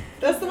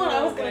 That's the one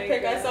I was Oh gonna my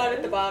pick. I saw it God.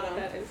 at the bottom.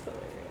 That is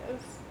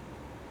hilarious.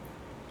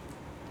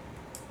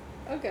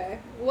 Okay.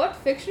 What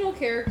fictional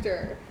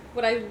character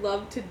would I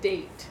love to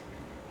date?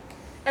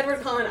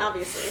 Edward Cullen,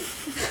 obviously.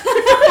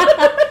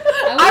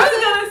 I was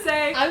gonna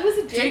say I was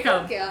a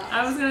Jacob. Yeah.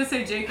 I was gonna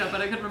say Jacob, but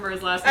I couldn't remember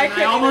his last I name. I,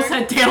 couldn't almost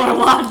either. said Taylor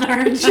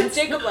Lautner.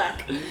 Jacob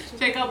Black.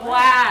 Jacob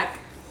Black.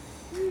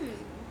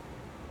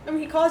 I mean,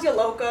 he calls you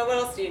Loca. What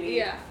else do you need?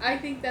 Yeah, I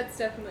think that's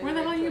definitely. Where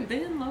the my hell you choice.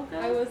 been, Loca?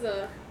 I was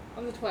the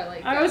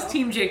Twilight. I was gal.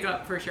 Team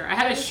Jacob for sure. I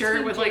had I a was shirt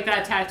Team with like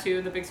that Jacob.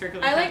 tattoo, the big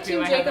circular I like tattoo.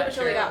 Team I had Jacob that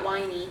until he shirt. got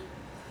whiny.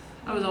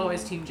 I was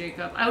always Team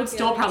Jacob. I would Yeah,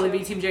 still me probably too.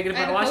 be Team Jacob if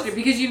I I watched also- it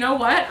because you know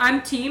what?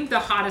 I'm Team the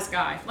hottest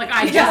guy. Like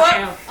I You just know what?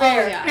 am.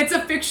 Fair. Oh, yeah. It's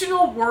a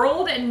fictional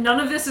world and none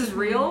of this is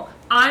real.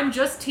 I'm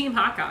just Team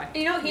Hot Guy.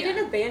 You know, he Yeah.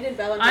 didn't abandon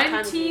Bella until I'm time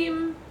of need.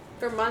 Team.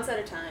 For months at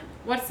a time.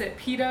 What's it?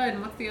 PETA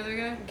and what's the other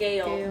guy?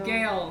 Gale. Gale.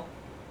 Gale.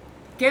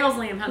 Gale's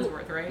Liam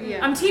Hemsworth, right?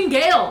 Yeah. I'm Team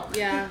Gale.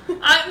 Yeah.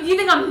 You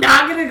think I'm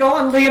not gonna go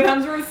on Liam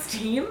Hemsworth's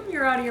team?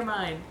 You're out of your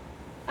mind.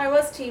 I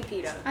was Team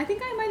PETA. I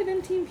think I might have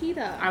been Team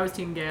PETA. I was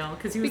Team Gale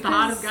because he was Because- the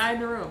hottest guy in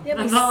the room. Yeah,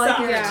 but That's he all I sucked.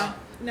 care Yeah. about.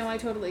 No, I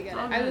totally get it.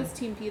 Oh, I good. was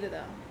Team PETA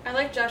though. I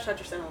like Josh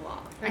Hutcherson a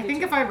lot. I do think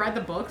too. if I read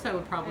the books, I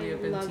would probably I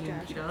have been love Team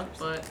Josh PETA, Hutcherson.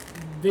 but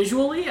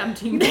visually, I'm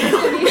Team Gale.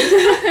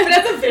 But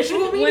that's a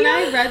visual medium? When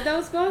I read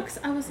those books,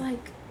 I was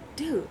like,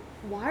 dude,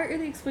 why are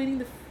they explaining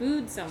the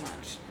food so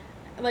much?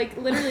 Like,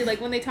 literally,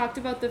 like, when they talked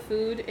about the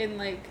food in,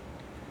 like,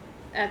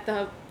 at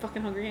the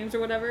fucking Hunger Games or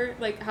whatever,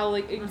 like how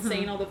like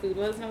insane all the food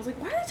was, and I was like,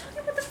 why are they talking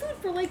about the food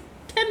for like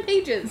 10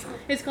 pages?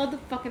 It's called the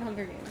fucking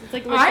Hunger Games. It's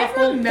like the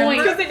whole point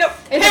Because they don't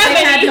is that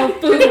they had no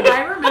food.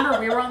 I remember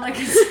we were on like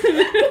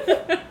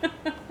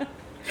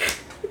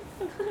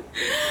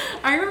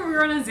I remember we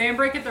were on a Zan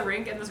break at the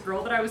rink, and this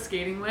girl that I was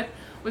skating with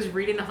was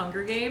reading the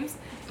Hunger Games,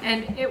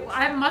 and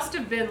I must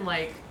have been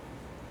like,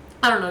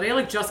 I don't know, they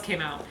like just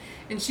came out,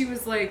 and she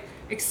was like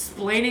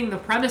explaining the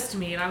premise to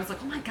me, and I was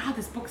like, oh my god,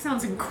 this book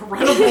sounds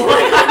incredible.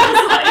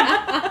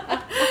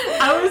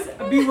 I was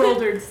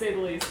bewildered, to say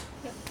the least.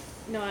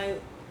 No, I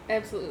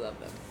absolutely love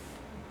them.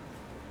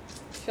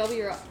 Shelby,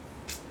 you're up.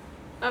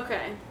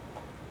 Okay.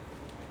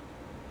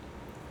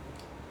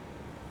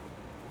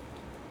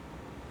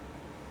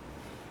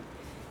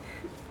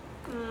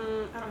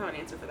 I don't have an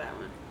answer for that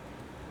one.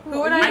 Who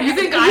would I? You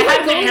think I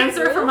had an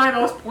answer for my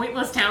most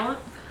pointless talent?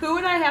 Who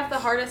would I have the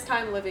hardest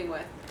time living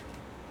with?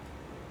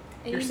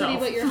 Anybody Yourself.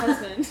 but your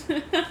husband.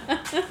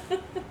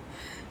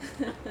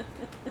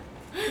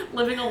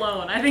 Living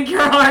alone. I think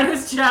your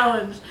hardest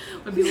challenge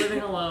would be living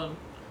alone.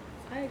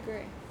 I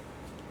agree.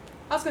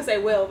 I was gonna say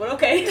Will, but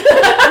okay. Honestly,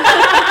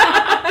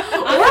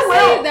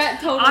 Will. that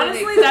totally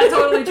Honestly, makes that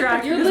totally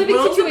tracks. Your because living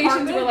Will's situations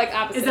apartment were like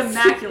opposites. is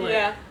immaculate.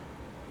 Yeah.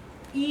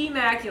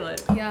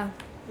 Immaculate. Yeah.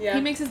 Yeah.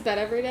 He makes his bed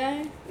every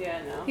day. Yeah,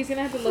 no. He's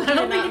gonna have to look I at a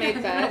don't think not made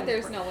it's bed. gonna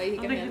There's work. no way he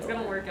I can don't think handle it's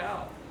gonna it. work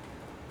out.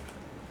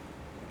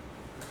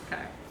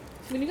 Okay.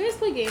 When you guys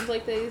play games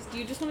like these, do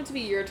you just want it to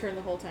be your turn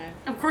the whole time?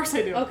 Of course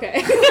I do. Okay. I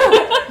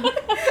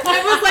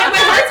was like, my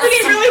heart's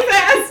beating really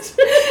fast.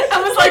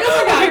 I was like,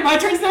 oh my god, my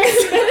turn's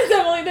next.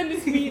 Definitely then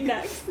just me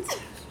next.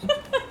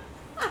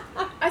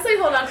 I say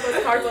hold on to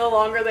those cards a little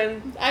longer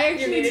than I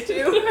actually you needed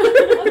do.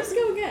 to. I'll just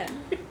go again.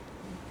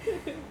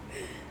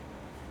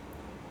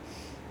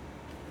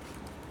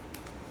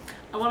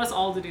 I want us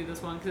all to do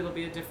this one because it'll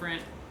be a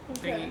different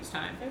thing Okay. each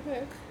time.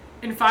 Okay.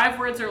 In 5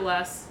 words or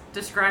less,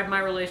 describe my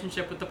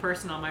relationship with the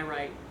person on my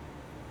right.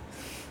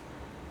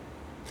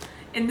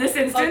 In this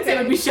instance, Okay. it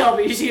would be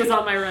Shelby. She is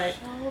on my right.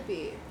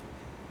 Shelby.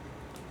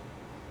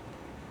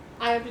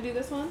 I have to do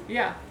this one?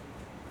 Yeah.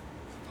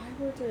 5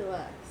 words or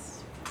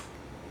less.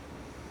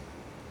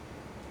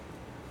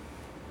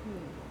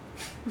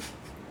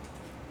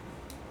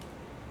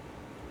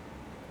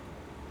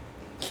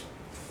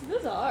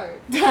 This is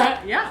hard.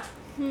 Yeah.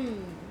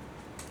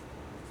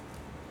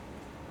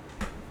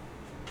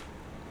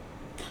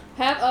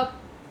 Have a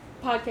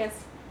podcast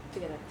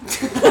together.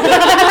 That's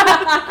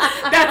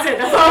it.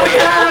 That's all we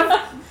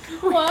have.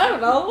 Well, I don't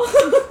know.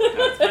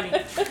 That's funny.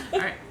 All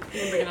right. You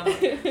can bring another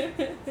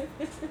one.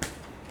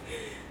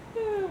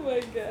 Oh my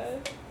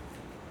god.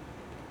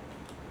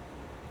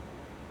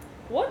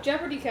 What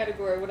Jeopardy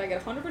category would I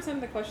get 100%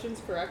 of the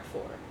questions correct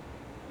for?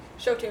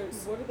 Show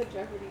tunes. What are the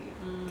Jeopardy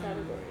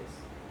categories?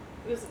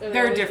 Are they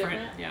They're always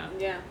different. Yeah.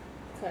 Yeah.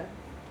 Okay.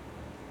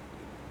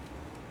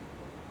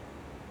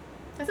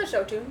 I said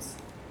show tunes.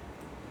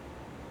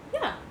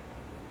 Yeah.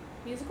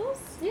 Musicals?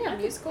 Yeah, I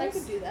musicals.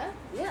 could do that.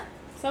 Yeah.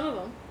 Some of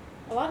them.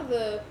 A lot of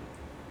the...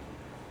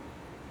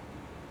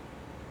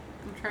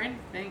 I'm trying to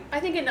think. I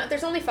think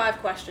there's only 5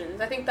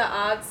 questions. I think the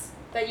odds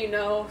that you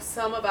know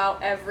some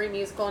about every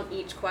musical and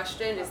each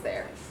question is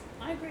there.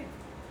 I agree.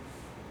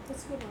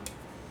 That's a good one.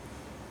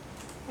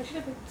 I should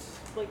have picked,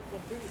 like,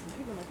 went through these and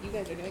picked one like you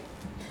guys are doing.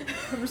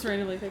 I'm just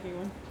randomly picking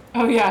one.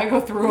 Oh yeah, I go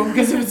through them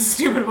because if it's a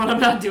stupid one, I'm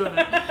not doing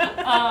it.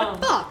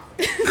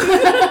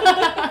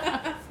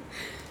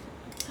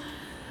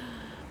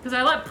 Because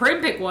I let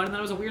Prim pick one, and then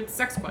it was a weird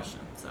sex question.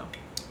 So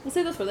We'll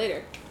save those for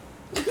later.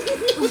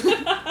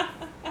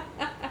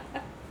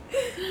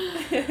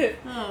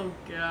 oh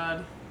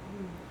god.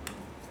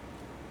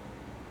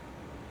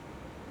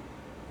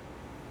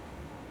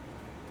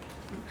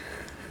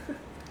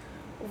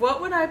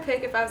 What would I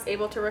pick if I was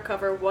able to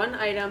recover one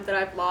item that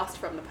I've lost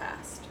from the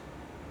past?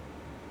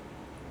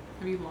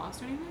 Have you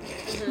lost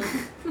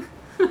anything?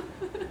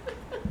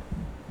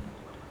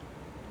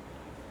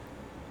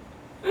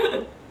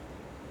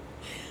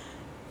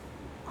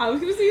 I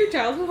was gonna say your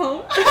childhood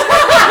home.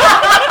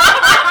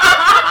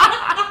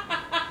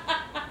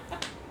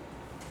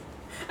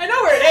 I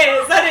know where it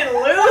is. I didn't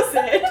lose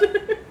it.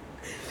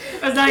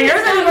 That's not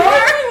yours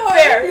anymore.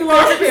 Fair. You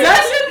lost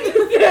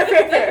possession. Yeah,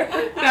 fair.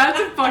 That's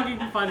fucking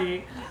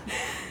funny.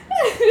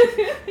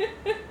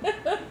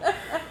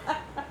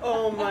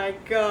 Oh my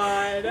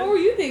god. What were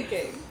you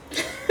thinking?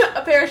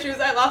 A pair of shoes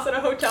I lost at a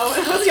hotel when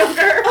I was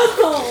younger.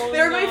 Oh, They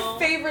were no. my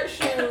favorite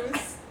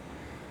shoes.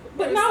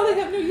 But now they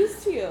have no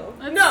use to you.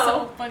 That's No.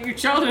 so funny. Your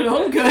childhood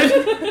home good.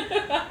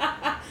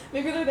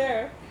 Maybe they're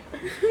there. Oh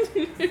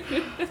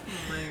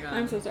my god.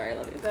 I'm so sorry, I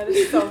love you. That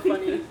is so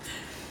funny.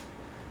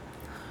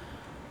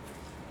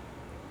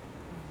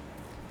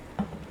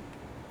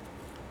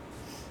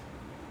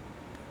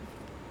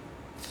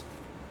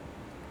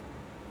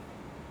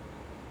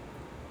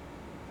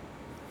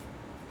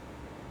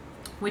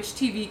 Which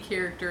TV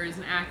character is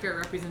an accurate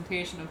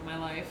representation of my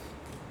life?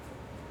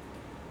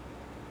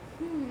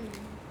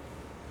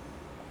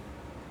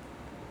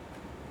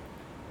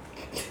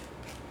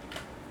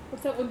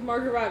 What's up with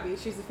Margot Robbie?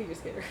 She's a figure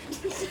skater.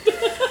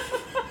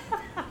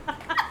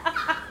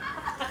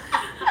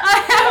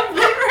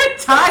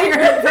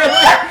 tired for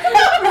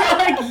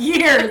like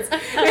years. And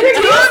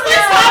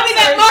This hobby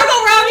that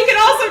Margot Robbie can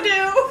also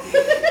do.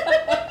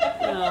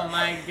 oh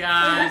my I'm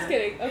god. just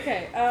kidding.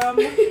 Okay.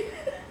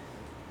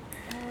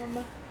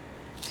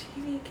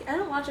 TV. I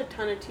don't watch a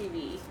ton of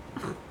TV.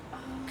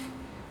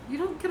 You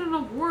don't get an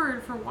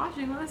award for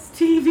watching less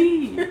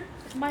TV.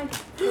 My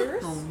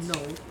first. Oh no,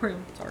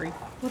 Prim. Sorry.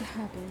 What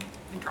happened?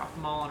 I dropped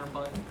them all on her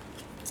butt.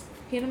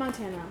 Hannah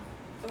Montana.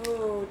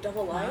 Oh,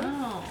 Double Life.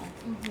 Wow.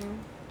 Mm-hmm.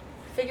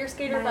 Figure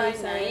skater Miley by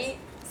Cyrus. night,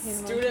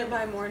 Hannah student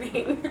by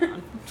morning.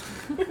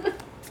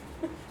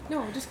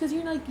 No, just because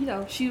you're like,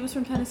 she was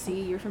from Tennessee,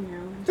 you're from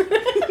Maryland.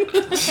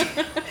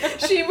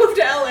 She moved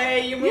to LA,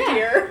 you moved Yeah.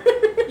 here.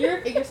 You're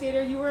a figure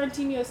skater, you were on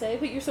Team USA,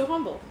 but you're so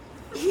humble.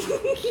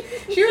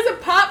 She was a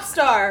pop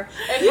star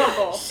and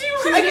humble. She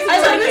was I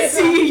like it.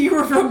 see you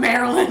were from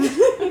Maryland.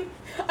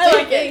 I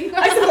like it.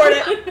 I support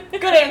it.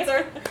 Good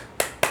answer.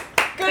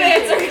 Good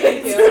answer.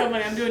 Thank you. So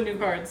I'm doing new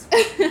cards.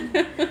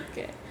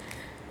 Okay.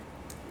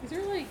 These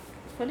are like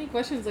funny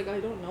questions like I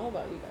don't know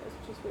about you guys,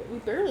 which is weird. We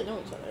barely know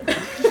each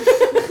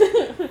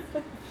other.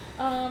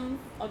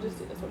 I'll just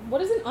do this one.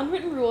 What is an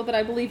unwritten rule that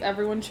I believe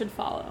everyone should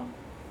follow?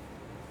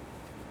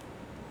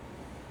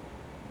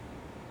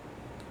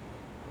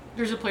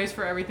 There's a place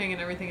for everything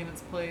and everything in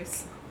its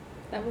place.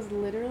 That was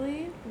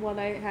literally what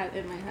I had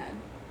in my head.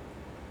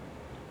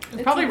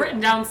 It's probably written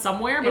down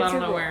somewhere, but I It's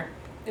don't a know rule. where.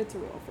 It's a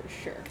rule for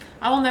sure.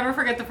 I will never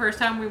forget the first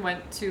time we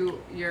went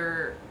to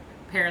your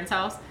parents'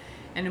 house,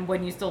 and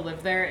when you still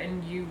lived there,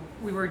 and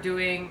we were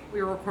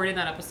recording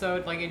that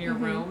episode like in your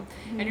room,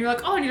 and you're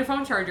like, oh, I need a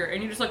phone charger,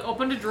 and you just like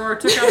opened a drawer,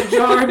 took out a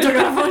jar, took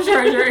out a phone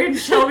charger, and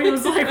Shelby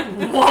was like,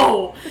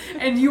 whoa,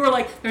 and you were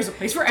like, there's a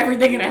place for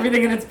everything and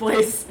everything in its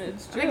place.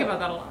 It's I think about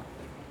that a lot.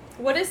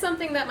 What is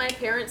something that my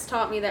parents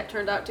taught me that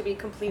turned out to be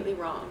completely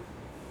wrong?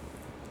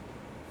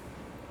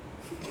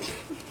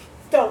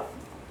 Don't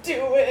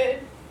do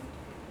it.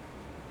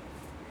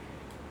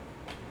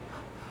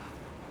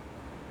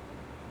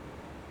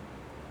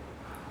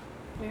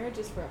 Marriage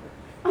is forever.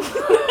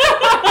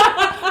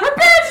 Her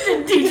parents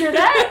didn't teach her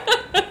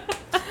that.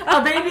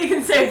 A baby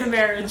can save the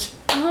marriage.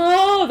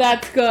 Oh,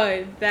 that's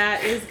good.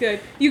 That is good.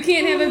 You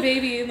can't have a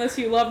baby unless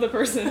you love the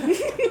person.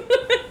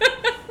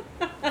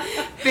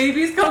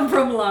 Babies come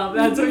from love.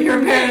 That's what your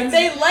parents.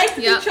 They liked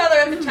Yep. each other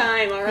at the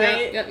time,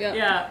 alright? Yep.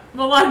 Yeah, a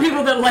lot of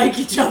people that like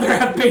each other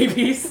have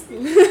babies.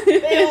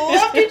 They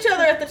loved each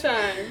other at the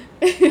time.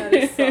 That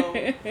is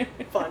so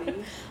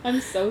funny.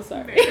 I'm so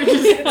sorry. Marriage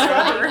is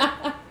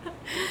forever.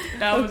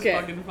 That was Okay.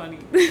 fucking funny.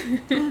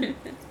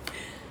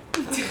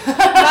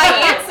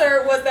 My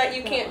answer was that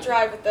you can't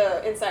drive with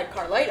the inside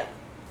car light up.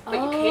 But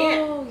you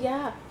can't. Oh,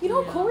 yeah. You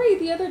know, Yeah. Corey,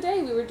 the other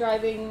day we were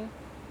driving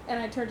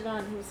and I turned it on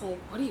and he was like,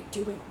 what are you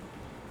doing?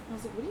 I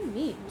was like, what do you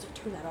mean? He was like,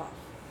 turn that off.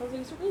 I was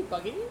like, is it really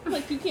bugging you?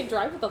 Like, you can't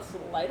drive with the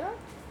light on?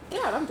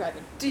 Get out, I'm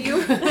driving. Do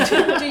you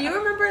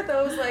remember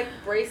those like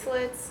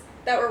bracelets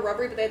that were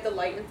rubbery but they had the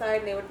light inside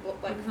and they would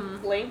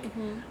blink?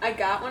 Mm-hmm. I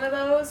got one of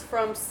those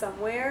from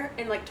somewhere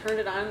and like turned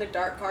it on in the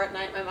dark car at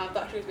night. My mom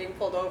thought she was being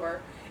pulled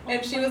over. And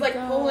Oh she my was like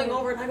God. pulling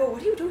over and I go,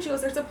 what are you doing? She goes,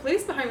 there's a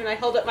police behind me, and I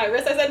held up my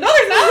wrist. I said, no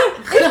there's not!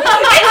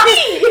 It's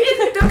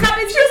me! Don't come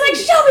in. She was like,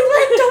 Shelby,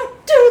 Lynn,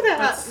 don't do that!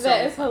 That's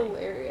That is I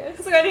hilarious.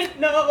 was like, I didn't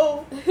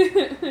know.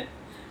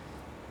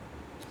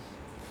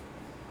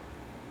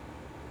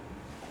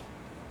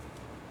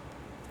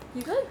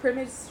 You feel like Prim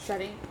is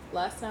shedding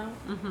less now?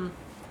 Mm-hmm.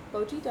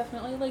 Boji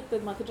definitely, like, the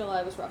month of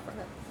July was rough for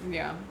her.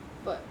 Yeah.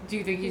 But, Do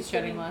you think he's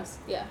shedding less?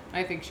 yeah.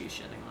 I think she's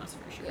shedding less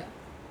for sure. Yeah.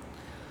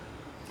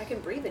 I can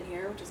breathe in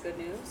here, which is good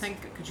news.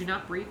 Could you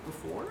not breathe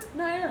before?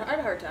 No, I had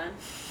a hard time.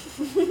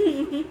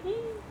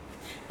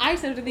 I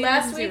sent it to the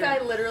Last emergency week room. I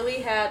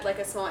literally had like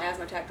a small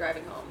asthma attack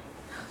driving home.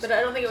 But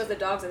I don't think it was the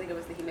dogs, I think it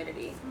was the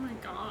humidity. Oh my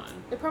god.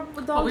 It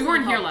probably, Well, we dogs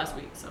weren't didn't here help, last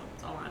though. week, so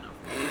that's all I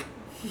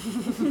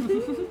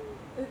know.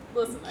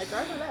 Listen, I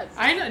drive my meds.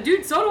 I know,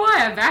 dude, so do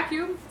I. I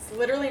vacuum. It's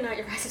literally not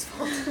your guys'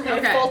 fault. I have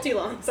Okay. faulty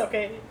lungs,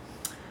 okay?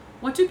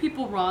 What do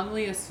people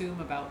wrongly assume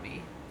about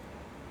me?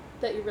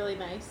 That you're really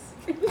nice.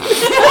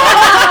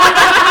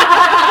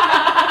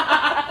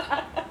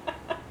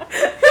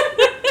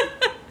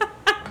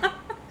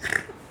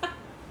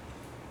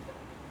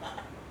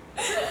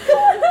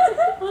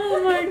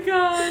 Oh my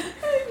god.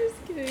 I'm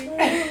just kidding.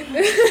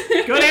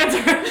 Good answer.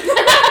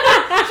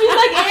 She's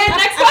like, and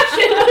next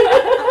question!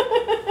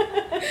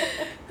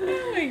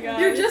 Oh my god.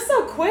 You're just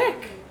so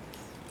quick.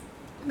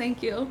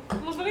 Thank you.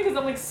 It was funny because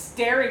I'm like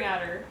staring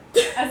at her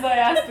as I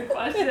asked the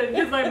question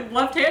because I'm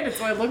left-handed,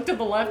 so I looked to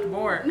the left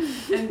more,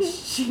 and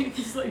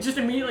she's like just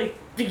immediately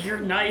think you're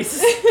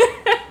nice.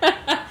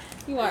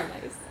 You are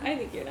nice. I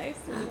think you're nice.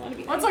 And you want to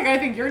be Well, it's nice. like I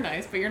think you're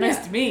nice, but you're nice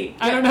Yeah. to me.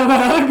 I don't know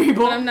about other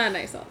people. But I'm not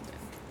nice all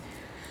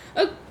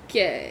the time.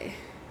 Okay.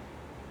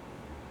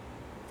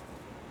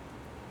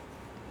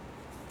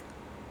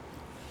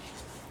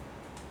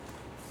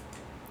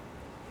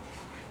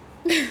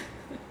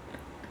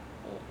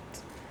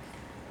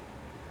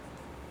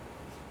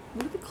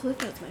 What are the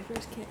cliff notes? My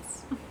first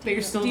kiss. That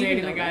you're still Do you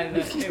dating know the guy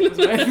that? that it was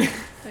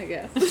with. I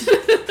guess.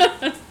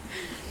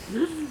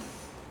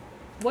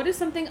 What is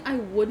something I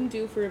wouldn't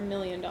do for $1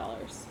 million? Go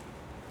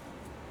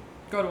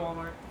to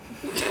Walmart.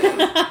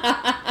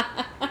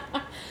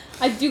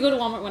 I do go to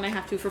Walmart when I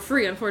have to for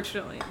free,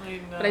 unfortunately. I know.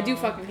 But I do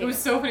fucking hate it. Was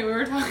so funny. We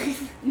were talking.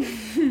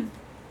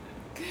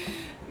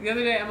 The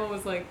other day, Emma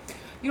was like,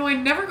 I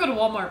never go to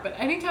Walmart, but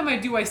anytime I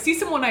do, I see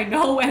someone I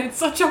know, and it's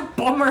such a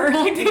bummer.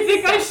 Like, they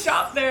think I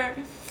shop there.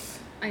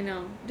 I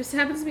know. Just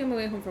happens to be on my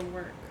way home from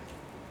work.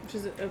 Which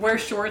is Wear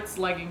shorts,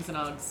 leggings, and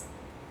Uggs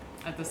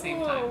at the same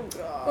time.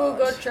 God. Oh,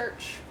 go to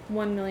church.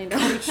 $1 million.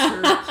 Church.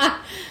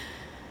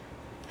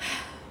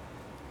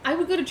 I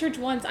would go to church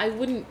once. I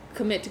wouldn't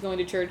commit to going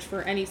to church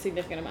for any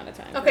significant amount of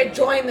time. Okay,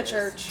 join the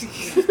church.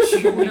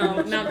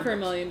 No, not for $1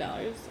 million.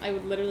 I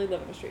would literally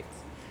live in the streets.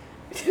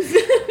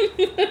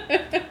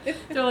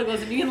 They're like,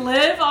 listen, you can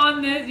live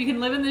on this, you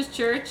can live in this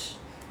church,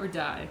 or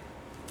die.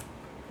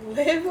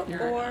 Live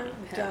You're or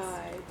pass.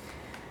 die.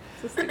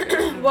 It's just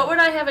like, What would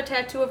I have a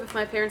tattoo of if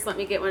my parents let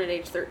me get one at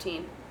age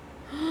 13?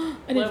 an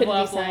Live, infinity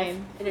laugh,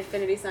 sign. An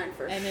infinity sign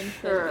for An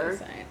sure. infinity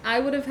sign.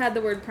 I would have had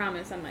the word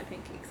promise on my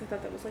pinky because I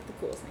thought that was like the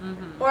coolest thing.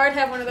 Mm-hmm. Or I'd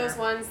have one of those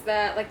Sure. ones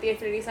that, like the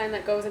infinity sign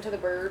that goes into the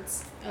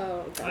birds.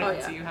 Oh, God. I Oh, can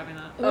yeah. see you having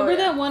that. Remember Oh, yeah.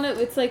 that one?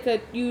 It's like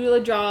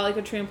you draw like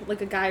like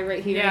a guy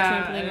right here, Yeah,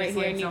 and a trampoline and right it's,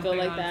 here, like, and you go jumping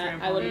like on a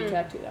that. I would have trampoline.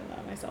 tattooed them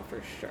on myself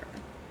for sure.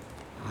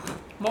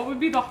 What would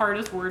be the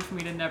hardest word for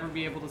me to never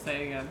be able to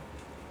say again?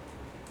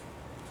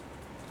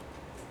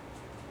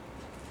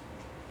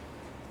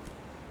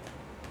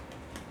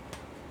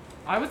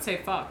 I would say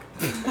fuck.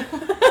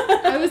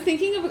 I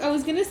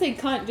was gonna say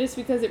cunt just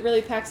because it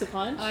really packs a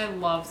punch. I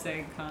love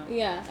saying cunt.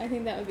 Yeah, I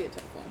think that would be a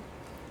tough one.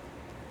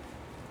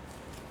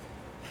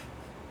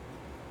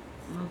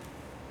 Mm.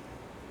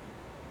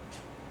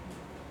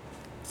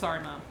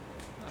 Sorry, Mom.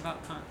 About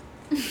cunt.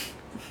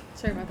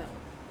 Sorry about that one.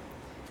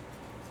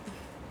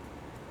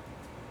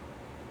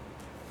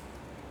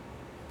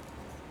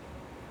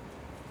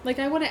 Like,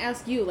 I want to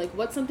ask you, like,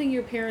 what's something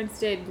your parents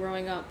did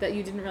growing up that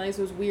you didn't realize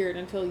was weird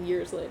until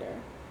years later?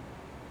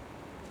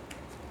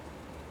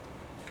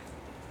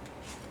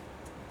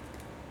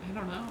 I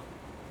don't know.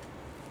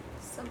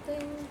 Something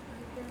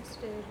my parents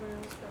did when I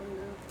was growing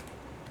up.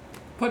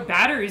 Put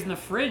batteries in the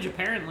fridge,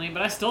 apparently,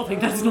 but I still think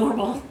that's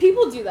normal.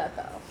 People do that,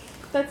 though.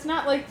 That's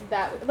not, like,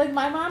 that. Like,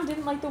 my mom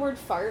didn't like the word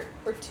fart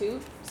or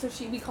toot, so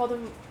we called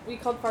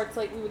farts,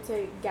 like, we would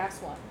say gas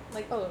one.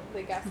 Like, oh,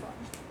 they gas one.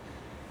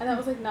 And that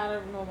was, like, not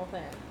a normal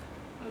thing.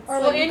 Or,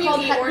 Well, like, we and you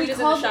called eat oranges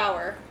in the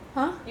shower.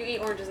 Huh? You eat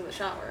oranges in the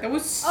shower. That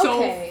was so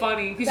Okay.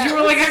 funny because That you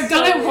were like, was "I've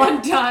done so it weird.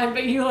 one time,"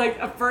 but you like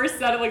at first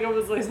said it like it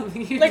was like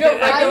something you Like did a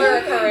regular every-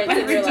 occurrence in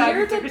every your time life. you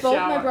Weird took that a both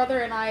shower. my brother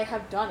and I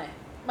have done it.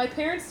 My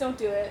parents don't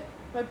do it.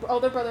 My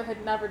older brother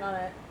had never done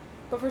it.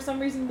 But for some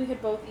reason, we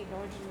had both eaten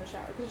oranges in the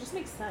shower because it just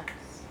makes sense.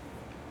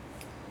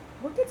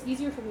 What gets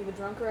easier for me the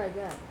drunker I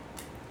get?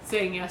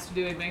 Saying yes to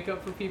doing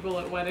makeup for people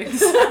at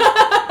weddings.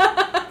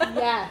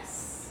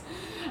 Yes.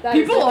 That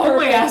is People a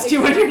only perfect ask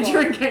you when you're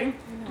example. drinking.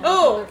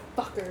 Oh!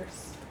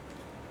 Fuckers.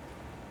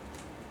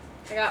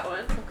 I got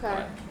one.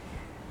 Okay.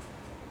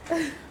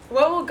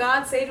 What will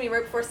God say to me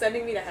right before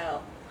sending me to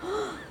hell?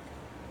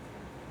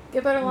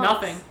 Get better lungs.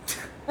 Nothing.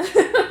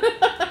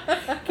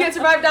 Can't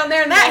survive down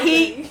there in that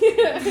heat.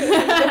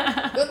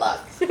 Good luck.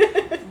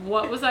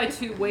 What was I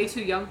way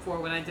too young for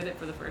when I did it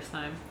for the first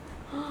time?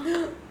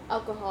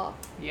 Alcohol.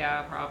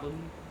 Yeah, probably.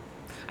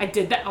 I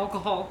did the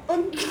alcohol.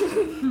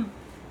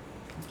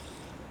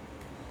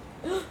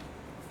 This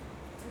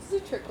is a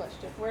trick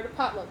question. We're at a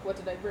potluck. What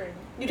did I bring?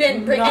 You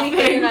didn't bring Nothing.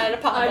 anything. You're not at a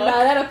I'm potluck.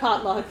 not at a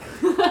potluck.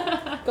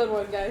 Good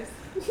one, guys.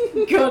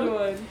 Good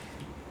one.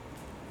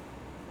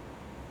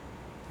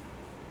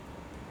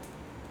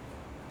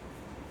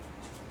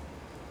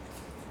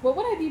 What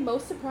would I be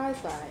most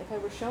surprised by if I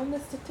were shown the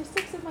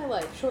statistics of my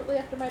life shortly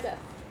after my death?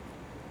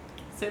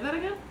 Say that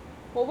again?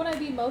 What would I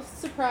be most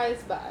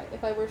surprised by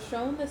if I were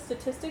shown the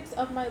statistics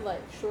of my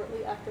life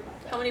shortly after my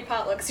death? How many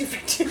potlucks you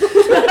been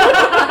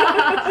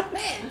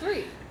Man,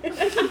 3.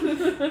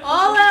 to?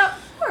 All out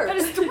work. That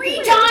is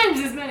 3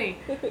 times as many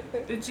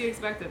than she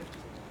expected.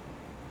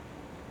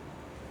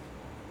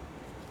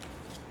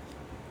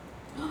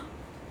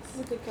 This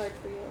is a good card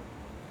for you.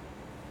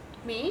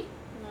 Me?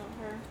 No,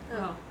 her.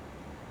 Oh.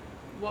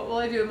 What will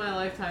I do in my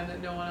lifetime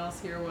that no one else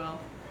here will?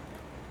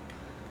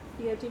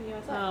 You have Team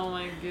USA. Oh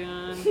my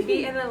god.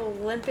 Be an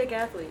Olympic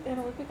athlete. An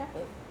Olympic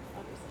athlete,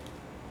 obviously.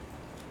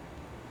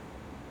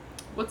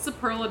 What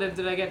superlative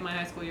did I get in my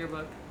high school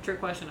yearbook? Trick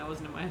question, I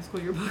wasn't in my high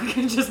school yearbook.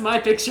 It's just my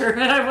picture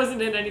and I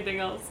wasn't in anything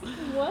else.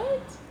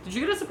 What? Did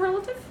you get a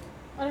superlative?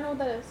 I don't know what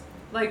that is.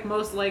 Like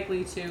most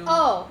likely to.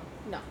 Oh,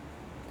 no.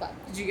 God,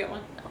 Did you get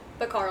one?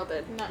 But Carl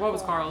did. no. Not What was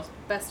cool. Carl's?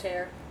 Best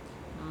hair.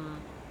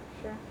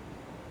 Sure.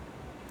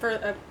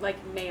 For, like,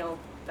 male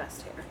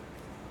best hair.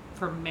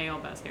 For male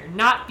best hair.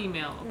 Not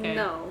female, okay?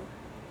 No.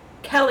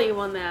 Kelly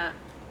won that.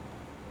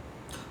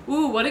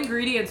 Ooh, what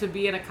ingredients would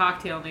be in a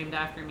cocktail named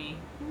after me?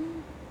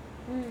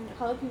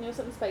 Jalapeno,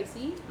 something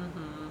spicy.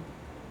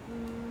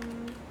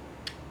 Mm-hmm.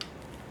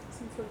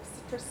 Some sort of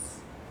citrus.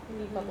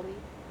 Maybe bubbly.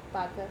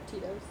 Vodka,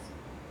 Tito's.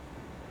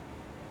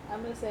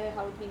 I'm gonna say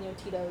jalapeno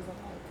Tito's and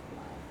like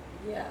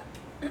lime. Yeah.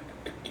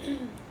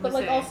 But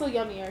like say- also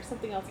yummier,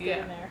 something else good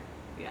Yeah. in there.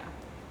 Yeah.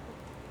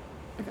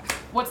 Okay.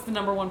 What's the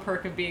number one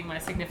perk of being my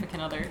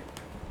significant other?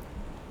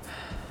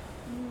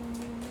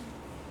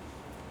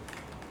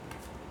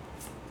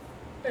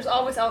 There's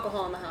always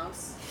alcohol in the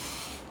house.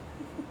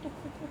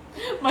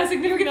 My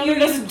significant other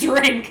doesn't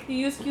drink. You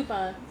use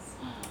coupons.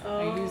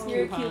 I use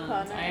You're a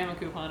coupons. couponer. I am a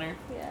couponer.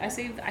 Yeah.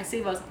 I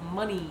save us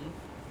money.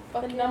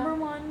 The number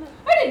one.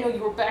 I didn't know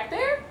you were back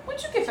there.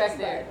 When'd you get back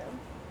there? item.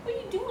 What are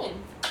you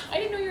doing? I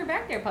didn't know you were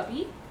back there,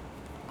 puppy.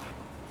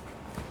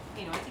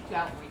 You know, I take you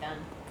out when we're done.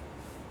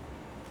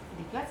 I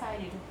take you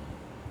outside.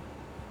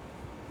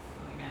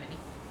 Oh my god.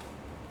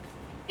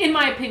 In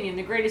my opinion,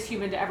 the greatest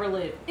human to ever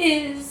live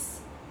is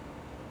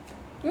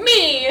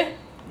Me!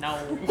 no.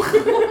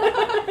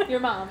 Your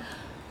mom.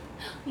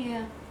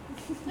 Yeah,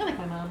 I like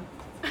my mom.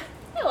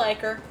 I like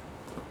her.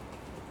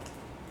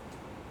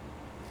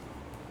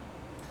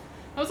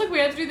 I was like, we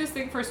had to do this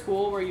thing for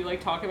school where you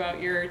like talk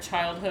about your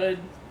childhood,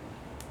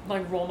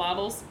 like role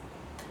models.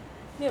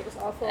 Yeah, it was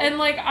awful. And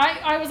like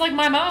I was like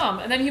my mom,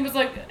 and then he was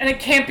like, and it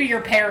can't be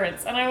your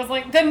parents, and I was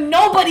like, then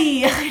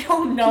nobody. I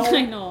don't know.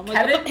 I know. I'm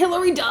like, Kevin?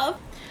 Hillary Duff.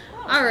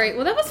 All right.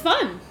 Well, that was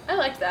fun. I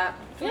liked that.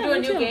 Can we Yeah, do a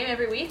me new too. game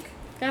every week?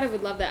 God, I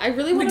would love that. I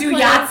really We want to do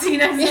play Yahtzee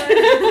next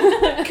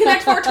time.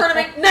 Connect 4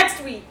 tournament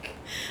next week.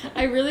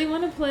 I really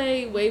want to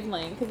play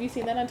Wavelength. Have you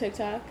seen that on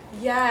TikTok?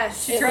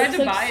 Yes. She tried looks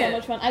to like buy so it.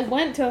 much fun. I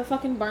went to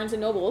fucking Barnes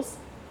and Nobles.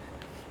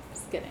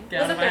 Just kidding.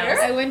 Get out of Was it my there?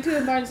 house. I went to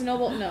a Barnes and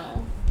Noble.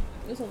 No,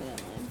 it was only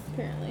online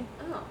apparently.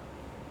 Oh.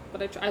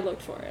 But I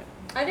looked for it.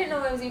 I didn't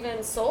know it was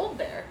even sold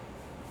there.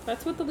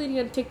 That's what the lady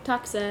on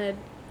TikTok said.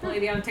 The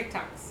lady on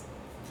TikToks.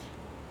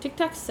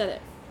 TikTok said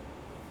it.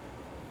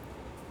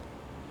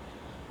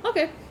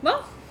 Okay.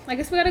 Well, I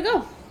guess we gotta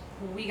go.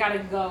 We gotta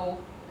go.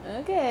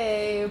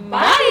 Okay.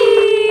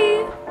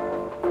 Bye.